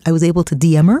was able to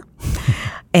DM her.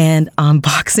 And on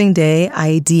Boxing Day,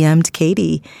 I DM'd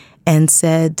Katie and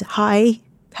said, hi,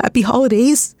 happy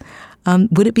holidays.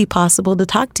 Would it be possible to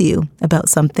talk to you about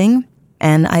something?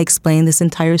 And I explained this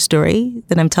entire story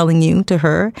that I'm telling you to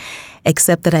her,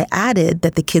 except that I added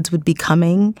that the kids would be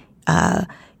coming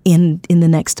in the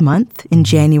next month, in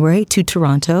January, to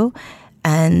Toronto.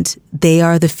 And they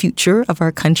are the future of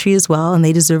our country as well, and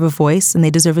they deserve a voice, and they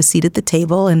deserve a seat at the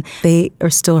table, and they are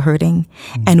still hurting.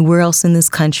 And where else in this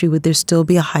country would there still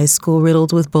be a high school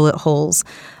riddled with bullet holes?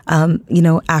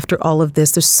 After all of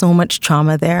this, there's so much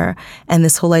trauma there, and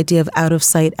this whole idea of out of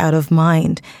sight, out of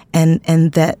mind, and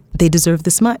that they deserve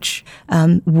this much.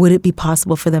 Would it be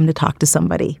possible for them to talk to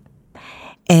somebody?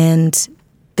 And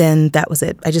then that was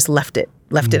it. I just left it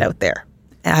out there.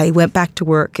 I went back to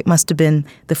work. It must have been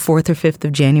the 4th or 5th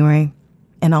of January.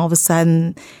 And all of a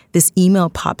sudden, this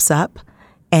email pops up,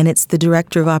 and it's the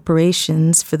director of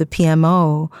operations for the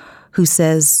PMO who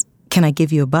says, can I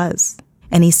give you a buzz?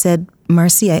 And he said,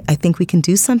 Marci, I think we can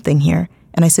do something here.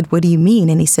 And I said, what do you mean?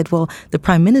 And he said, well, the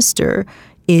Prime Minister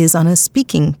is on a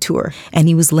speaking tour, and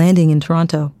he was landing in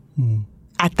Toronto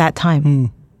at that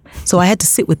time. So I had to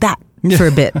sit with that for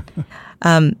a bit.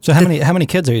 So how many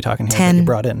kids are you talking here that you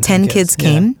brought in? 10 kids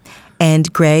came,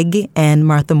 and Greg and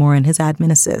Martha Morin, his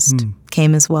admin assist,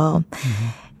 came as well.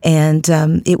 And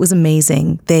it was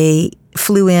amazing. They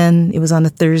flew in. It was on a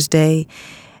Thursday.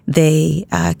 They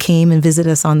came and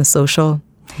visited us on the social.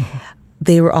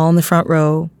 They were all in the front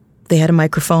row. They had a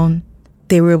microphone.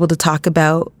 They were able to talk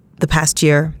about the past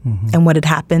year and what had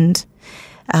happened.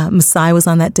 Masai was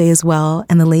on that day as well,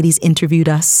 and the ladies interviewed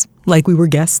us like we were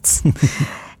guests.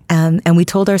 And we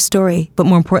told our story, but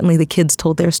more importantly, the kids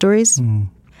told their stories.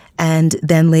 And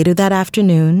then later that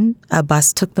afternoon, a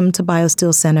bus took them to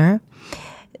BioSteel Center.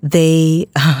 They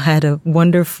had a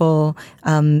wonderful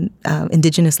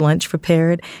Indigenous lunch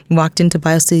prepared. You walked into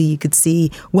BioSteel, you could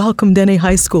see Welcome Dene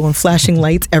High School and flashing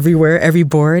lights everywhere, every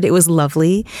board. It was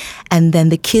lovely. And then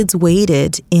the kids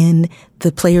waited in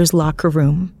the players' locker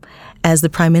room as the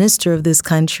Prime Minister of this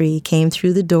country came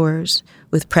through the doors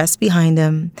with press behind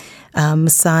him.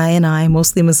 Masai and I,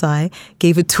 mostly Masai,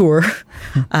 gave a tour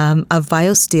of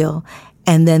BioSteel.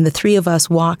 And then the three of us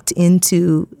walked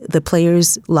into the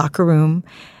players' locker room,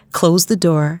 closed the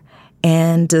door,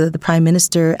 and the Prime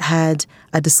Minister had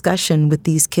a discussion with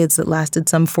these kids that lasted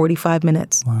some 45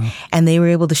 minutes. Wow. And they were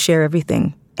able to share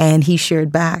everything. And he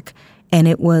shared back. And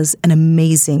it was an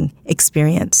amazing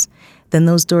experience. Then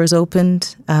those doors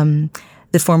opened.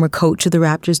 The former coach of the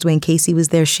Raptors, Dwayne Casey, was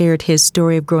there, shared his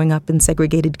story of growing up in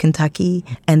segregated Kentucky.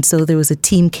 And so there was a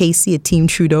Team Casey, a Team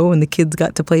Trudeau, and the kids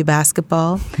got to play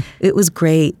basketball. It was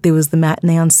great. There was the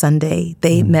matinee on Sunday.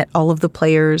 They met all of the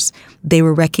players. They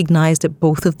were recognized at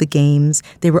both of the games.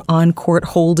 They were on court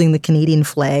holding the Canadian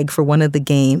flag for one of the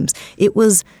games. It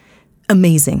was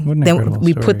amazing. What an then incredible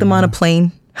we story, put them on a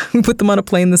plane. We put them on a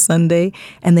plane the Sunday,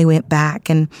 and they went back.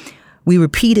 And we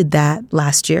repeated that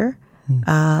last year.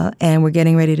 And we're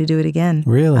getting ready to do it again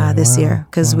this year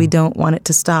because we don't want it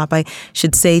to stop. I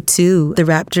should say, too, the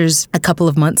Raptors a couple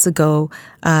of months ago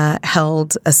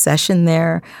held a session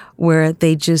there where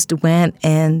they just went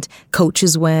and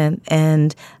coaches went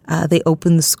and they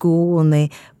opened the school and they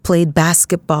played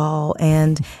basketball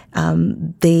and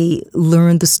they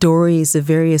learned the stories of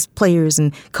various players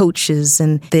and coaches.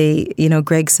 And they,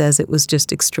 Greg says it was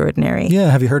just extraordinary. Yeah.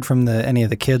 Have you heard from any of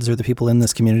the kids or the people in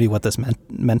this community what this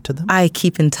meant to them? I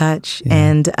keep in touch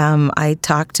and I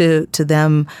talk to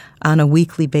them on a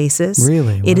weekly basis.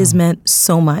 Really? Wow. It has meant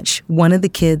so much. One of the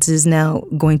kids is now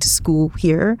going to school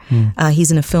here.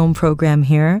 He's in a film program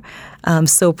here. I'm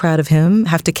so proud of him.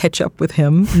 Have to catch up with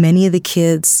him. Many of the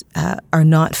kids are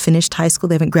not finished high school.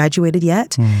 They haven't graduated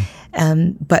yet.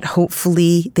 But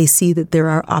hopefully they see that there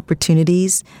are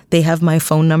opportunities. They have my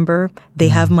phone number. They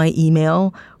have my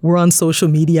email. We're on social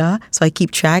media. So I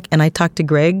keep track. And I talk to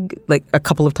Greg like a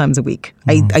couple of times a week.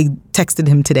 I texted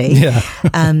him today.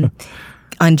 Yeah.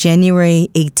 On January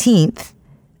 18th,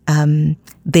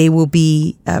 they will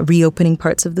be reopening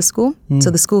parts of the school.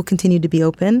 So the school continued to be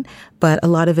open, but a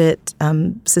lot of it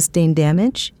sustained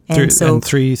damage. And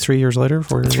three years later,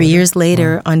 4 years 3 years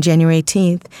later, on January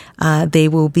 18th, they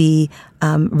will be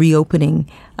reopening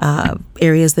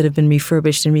areas that have been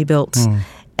refurbished and rebuilt.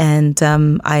 And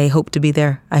I hope to be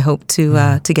there. I hope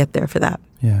to get there for that.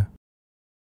 Yeah.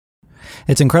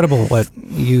 It's incredible what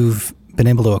you've been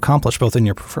able to accomplish both in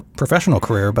your professional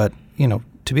career, but,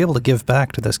 to be able to give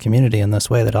back to this community in this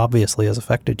way that obviously has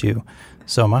affected you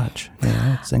so much.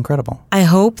 It's incredible. I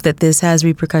hope that this has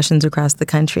repercussions across the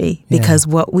country because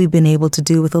what we've been able to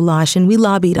do with Alosh, and we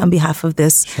lobbied on behalf of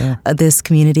this this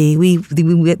community.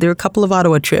 There were a couple of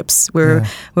Ottawa trips where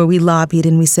we lobbied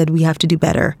and we said we have to do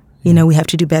better. We have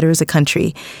to do better as a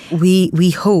country. We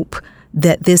hope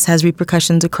that this has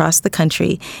repercussions across the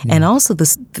country, and also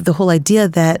the whole idea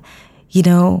that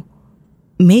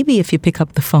maybe if you pick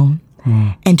up the phone.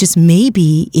 And just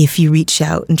maybe if you reach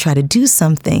out and try to do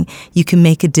something, you can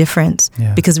make a difference.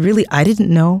 Because really, I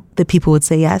didn't know that people would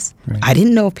say yes. Right. I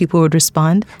didn't know if people would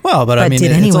respond. Well, but I mean,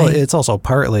 anyway. It's also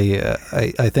partly,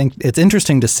 I think it's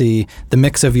interesting to see the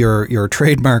mix of your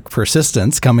trademark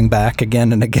persistence coming back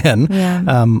again and again.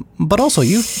 Yeah. But also,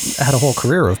 you've had a whole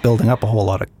career of building up a whole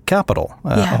lot of capital,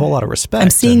 a whole lot of respect. I'm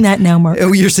seeing that now, Mark.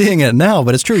 You're seeing it now,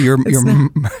 but it's true. You're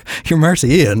Marci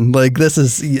Ien. Like, this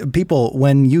is people,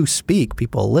 when you speak,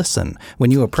 people listen.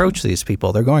 When you approach these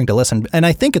people, they're going to listen. And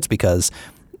I think it's because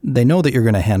they know that you're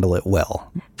going to handle it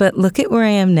well. But look at where I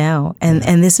am now.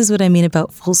 And this is what I mean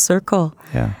about full circle.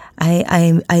 Yeah.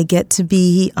 I get to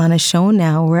be on a show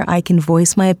now where I can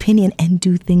voice my opinion and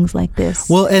do things like this.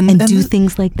 Well, and do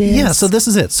things like this. Yeah, so this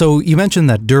is it. So you mentioned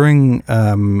that during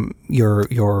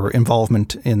your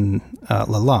involvement in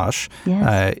Alosh,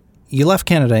 you left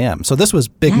Canada AM. So this was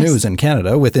big news in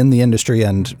Canada within the industry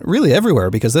and really everywhere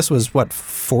because this was,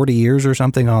 40 years or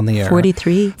something on the air?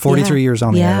 43. 43 years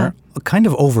on the air. Kind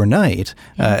of overnight,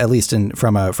 at least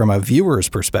from a viewer's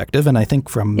perspective. And I think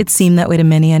It seemed that way to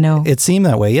many, I know. It seemed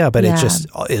that way, but it just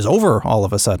is over all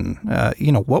of a sudden.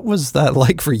 What was that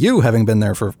like for you, having been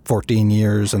there for 14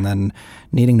 years and then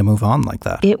needing to move on like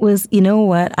that? It was, you know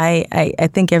what, I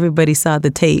think everybody saw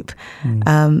the tape.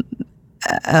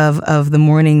 Of the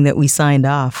morning that we signed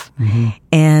off.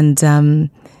 And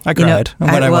I cried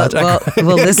when I watched.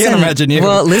 Well, listen, I can't imagine you.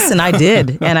 Well, listen, I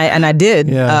did, and I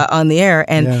did on the air.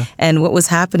 And what was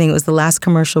happening, it was the last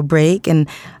commercial break, and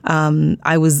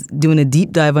I was doing a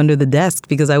deep dive under the desk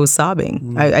because I was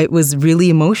sobbing. It was really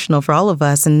emotional for all of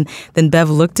us. And then Bev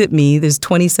looked at me. There's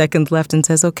 20 seconds left, and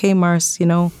says, "Okay, Mars,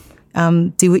 do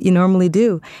what you normally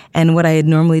do." And what I had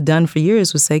normally done for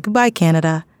years was say, "Goodbye,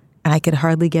 Canada." And I could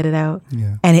hardly get it out.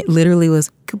 Yeah. And it literally was,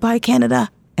 "Goodbye, Canada."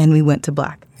 And we went to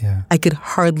black. Yeah. I could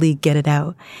hardly get it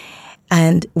out.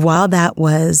 And while that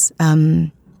was,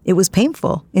 it was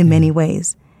painful in many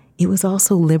ways, it was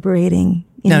also liberating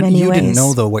in many ways. Now, you didn't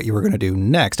know, though, what you were going to do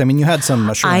next. I mean, you had some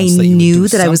assurance that you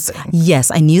would do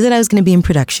something. I knew that I was going to be in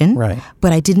production. Right.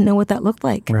 But I didn't know what that looked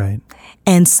like. Right.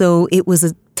 And so it was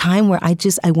a time where I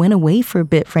went away for a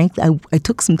bit, frankly. I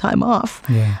took some time off.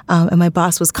 Yeah. And my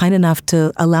boss was kind enough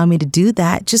to allow me to do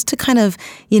that just to kind of,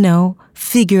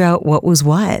 figure out what was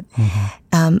what.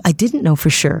 I didn't know for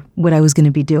sure what I was going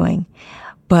to be doing.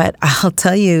 But I'll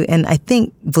tell you, and I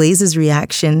think Blaze's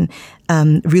reaction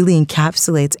really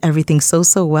encapsulates everything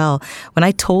so well. When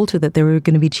I told her that there were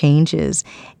going to be changes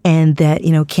and that,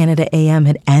 Canada AM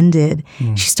had ended,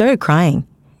 she started crying.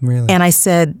 Really? And I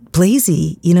said,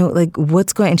 "Blazy,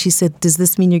 what's going on?" And she said, "Does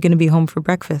this mean you're going to be home for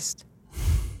breakfast?"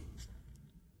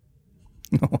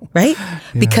 No. Right? Yeah.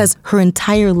 Because her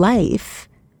entire life,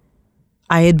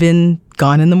 I had been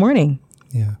gone in the morning.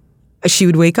 Yeah. She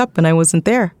would wake up and I wasn't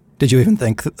there. Did you even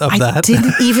think of that? I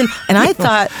didn't even. And I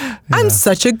thought, I'm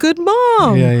such a good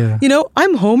mom. Yeah.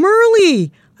 I'm home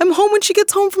early. I'm home when she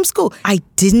gets home from school. I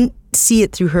didn't see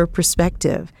it through her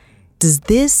perspective. Does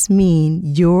this mean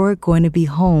you're going to be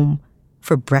home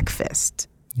for breakfast?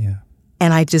 Yeah.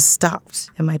 And I just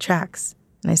stopped in my tracks.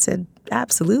 And I said,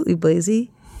 absolutely,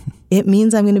 Blazy. It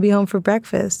means I'm going to be home for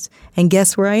breakfast. And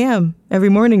guess where I am every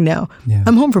morning now? Yeah.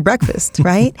 I'm home for breakfast,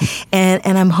 right?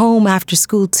 and I'm home after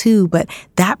school too. But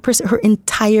that person, her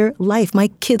entire life, my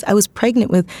kids, I was pregnant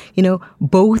with,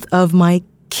 both of my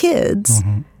kids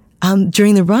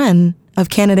during the run of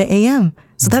Canada AM.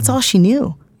 So that's all she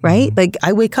knew, right? Like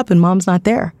I wake up and mom's not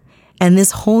there. And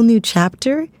this whole new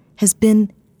chapter has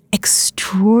been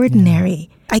extraordinary.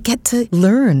 I get to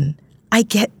learn.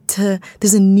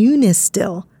 There's a newness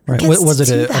still. Right. Was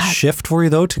it a shift for you,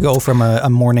 though, to go from a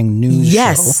morning news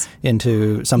show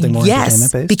into something more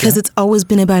entertainment-based? Because it's always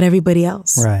been about everybody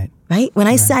else. Right. When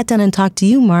I sat down and talked to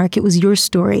you, Mark, it was your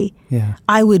story. Yeah.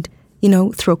 I would,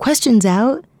 throw questions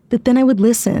out, but then I would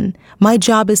listen. My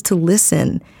job is to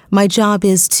listen. My job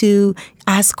is to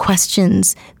ask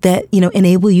questions that,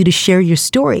 enable you to share your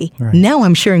story. Right. Now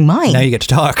I'm sharing mine. Now you get to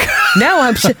talk. Now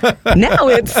it's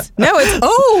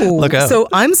Look out. So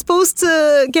I'm supposed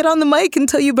to get on the mic and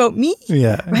tell you about me.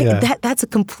 Yeah. Right? Yeah. That's a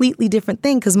completely different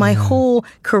thing because my whole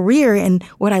career and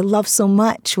what I loved so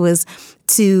much was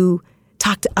to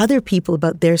talk to other people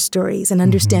about their stories and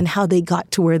understand how they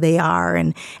got to where they are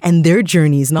and their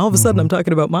journeys. And all of a sudden I'm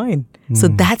talking about mine. So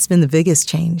that's been the biggest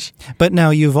change. But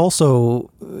now you've also,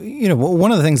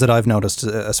 one of the things that I've noticed,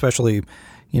 especially,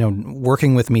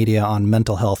 working with media on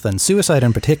mental health and suicide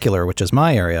in particular, which is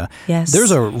my area,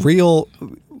 there's a real,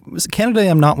 Canada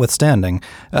AM notwithstanding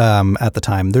at the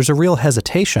time, there's a real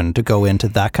hesitation to go into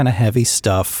that kind of heavy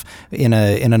stuff in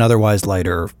an otherwise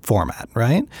lighter format,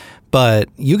 right? But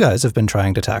you guys have been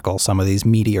trying to tackle some of these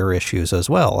meatier issues as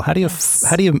well. How do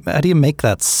you make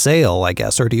that sale, I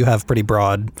guess, or do you have pretty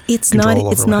broad control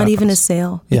over It's not what even a happens?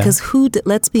 sale because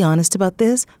let's be honest about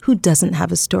this, who doesn't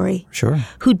have a story? Sure.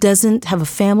 Who doesn't have a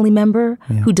family member?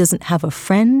 Who doesn't have a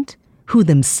friend? Who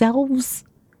themselves?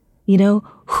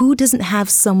 Who doesn't have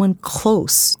someone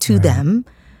close to them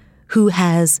who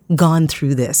has gone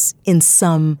through this in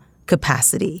some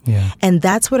capacity. Yeah. And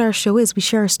that's what our show is. We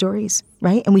share our stories,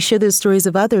 right? And we share the stories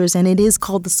of others. And it is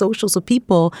called The Social. So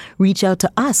people reach out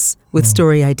to us with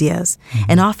story ideas.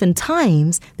 And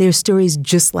oftentimes, they're stories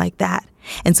just like that.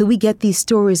 And so we get these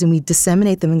stories and we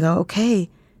disseminate them and go, okay,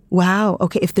 wow,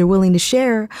 okay, if they're willing to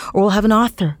share, or we'll have an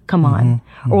author come on,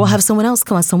 or we'll have someone else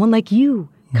come on, someone like you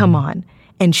come on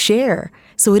and share.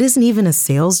 So it isn't even a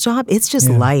sales job. It's just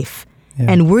life. Yeah.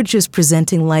 And we're just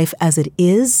presenting life as it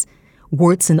is,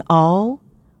 warts and all,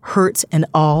 hurt and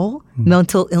all,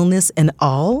 mental illness and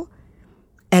all.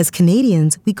 As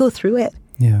Canadians, we go through it.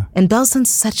 Yeah. And Belle's done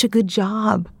such a good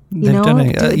job.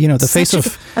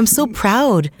 I'm so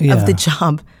proud of the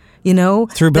job.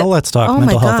 Through Bell Let's Talk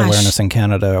mental health gosh. awareness in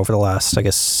Canada over the last, I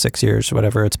guess, 6 years,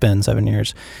 whatever it's been, 7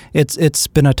 years. It's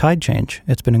been a tide change.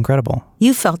 It's been incredible.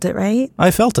 You felt it, right?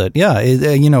 I felt it. Yeah.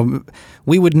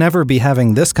 We would never be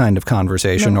having this kind of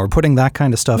conversation or putting that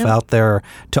kind of stuff out there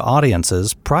to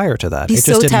audiences prior to that. It's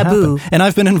it just so didn't taboo. happen. And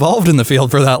I've been involved in the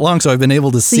field for that long, so I've been able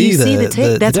to see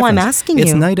the That's why I'm asking you.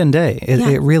 It's night and day.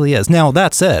 It really is. Now,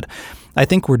 that said, I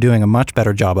think we're doing a much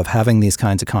better job of having these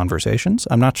kinds of conversations.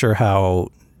 I'm not sure how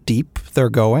deep they're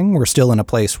going. We're still in a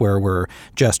place where we're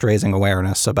just raising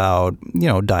awareness about,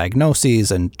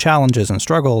 diagnoses and challenges and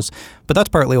struggles. But that's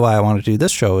partly why I wanted to do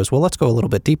this show is, well, let's go a little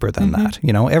bit deeper than that.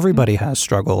 Everybody has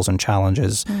struggles and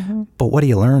challenges, but what do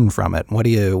you learn from it? What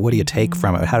do you take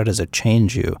from it? How does it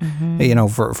change you?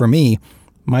 For me,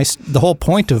 the whole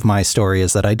point of my story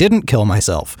is that I didn't kill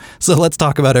myself. So let's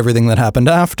talk about everything that happened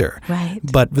after. Right.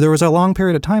 But there was a long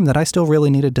period of time that I still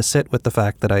really needed to sit with the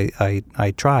fact that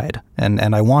I tried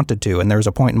and I wanted to. And there was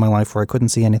a point in my life where I couldn't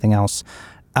see anything else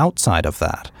outside of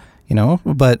that.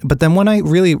 But then when I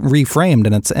really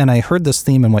reframed, and I heard this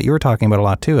theme in what you were talking about a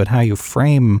lot too, and how you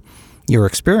frame your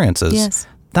experiences. Yes.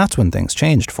 That's when things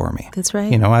changed for me. That's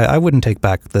right. I wouldn't take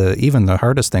back even the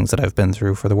hardest things that I've been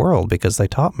through for the world because they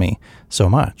taught me so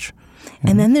much.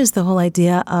 And then there's the whole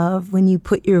idea of when you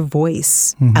put your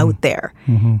voice out there,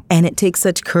 and it takes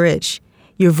such courage,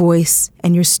 your voice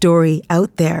and your story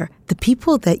out there, the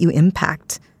people that you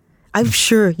impact. I'm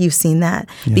sure you've seen that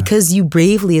because you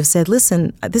bravely have said,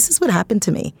 listen, this is what happened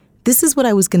to me. This is what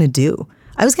I was going to do.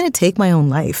 I was going to take my own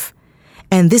life.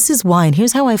 And this is why. And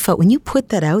here's how I felt. When you put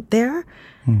that out there,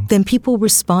 then people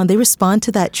respond. They respond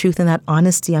to that truth and that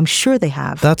honesty. I'm sure they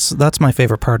have. That's my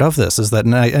favorite part of this is that,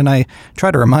 and I try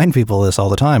to remind people this all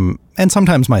the time, and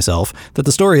sometimes myself, that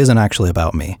the story isn't actually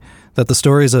about me. That the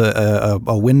story is a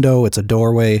window, it's a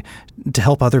doorway to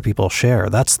help other people share.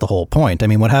 That's the whole point. I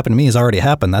mean, what happened to me has already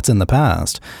happened. That's in the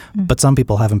past. But some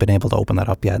people haven't been able to open that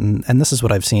up yet. And this is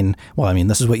what I've seen. Well, I mean,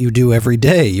 this is what you do every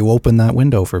day. You open that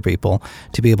window for people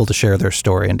to be able to share their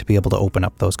story and to be able to open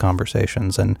up those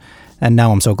conversations. And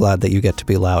now I'm so glad that you get to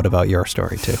be loud about your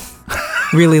story, too.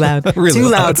 Really loud. Really Too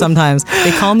loud sometimes.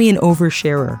 They call me an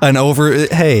oversharer.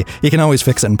 Hey, you can always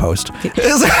fix it in post.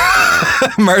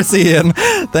 Marci Ien,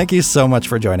 thank you so much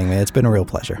for joining me. It's been a real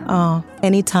pleasure. Oh,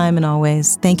 anytime and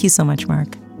always. Thank you so much,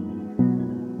 Mark.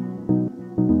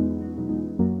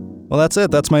 Well, that's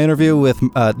it. That's my interview with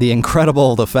the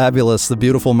incredible, the fabulous, the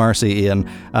beautiful Marci Ien.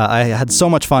 I had so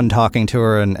much fun talking to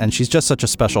her, and she's just such a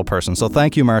special person. So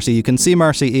thank you, Marci. You can see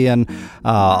Marci Ien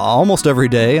almost every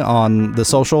day on the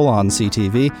social, on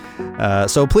CTV.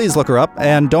 So please look her up.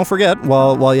 And don't forget,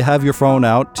 while you have your phone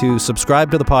out, to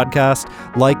subscribe to the podcast,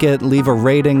 like it, leave a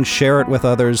rating, share it with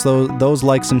others. Those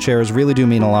likes and shares really do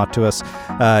mean a lot to us.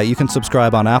 You can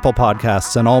subscribe on Apple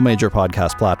Podcasts and all major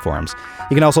podcast platforms.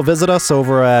 You can also visit us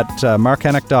over at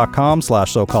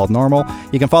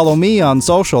markhennick.com/socallednormal. You can follow me on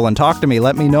social and talk to me.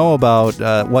 Let me know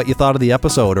about what you thought of the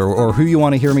episode or who you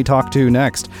want to hear me talk to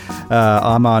next.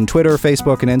 I'm on Twitter,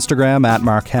 Facebook, and Instagram at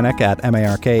Mark Hennick, at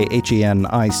MarkHennick.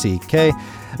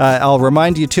 I'll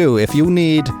remind you, too, if you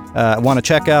want to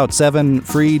check out 7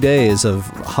 free days of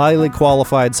highly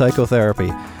qualified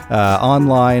psychotherapy,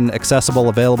 online, accessible,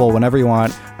 available whenever you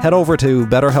want, head over to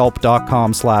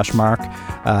betterhelp.com/Mark,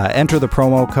 enter the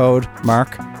promo code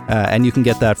Mark, and you can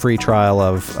get that free trial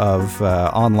of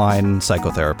online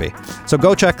psychotherapy. So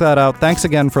go check that out. Thanks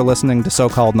again for listening to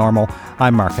So-Called Normal.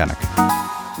 I'm Mark Hennick.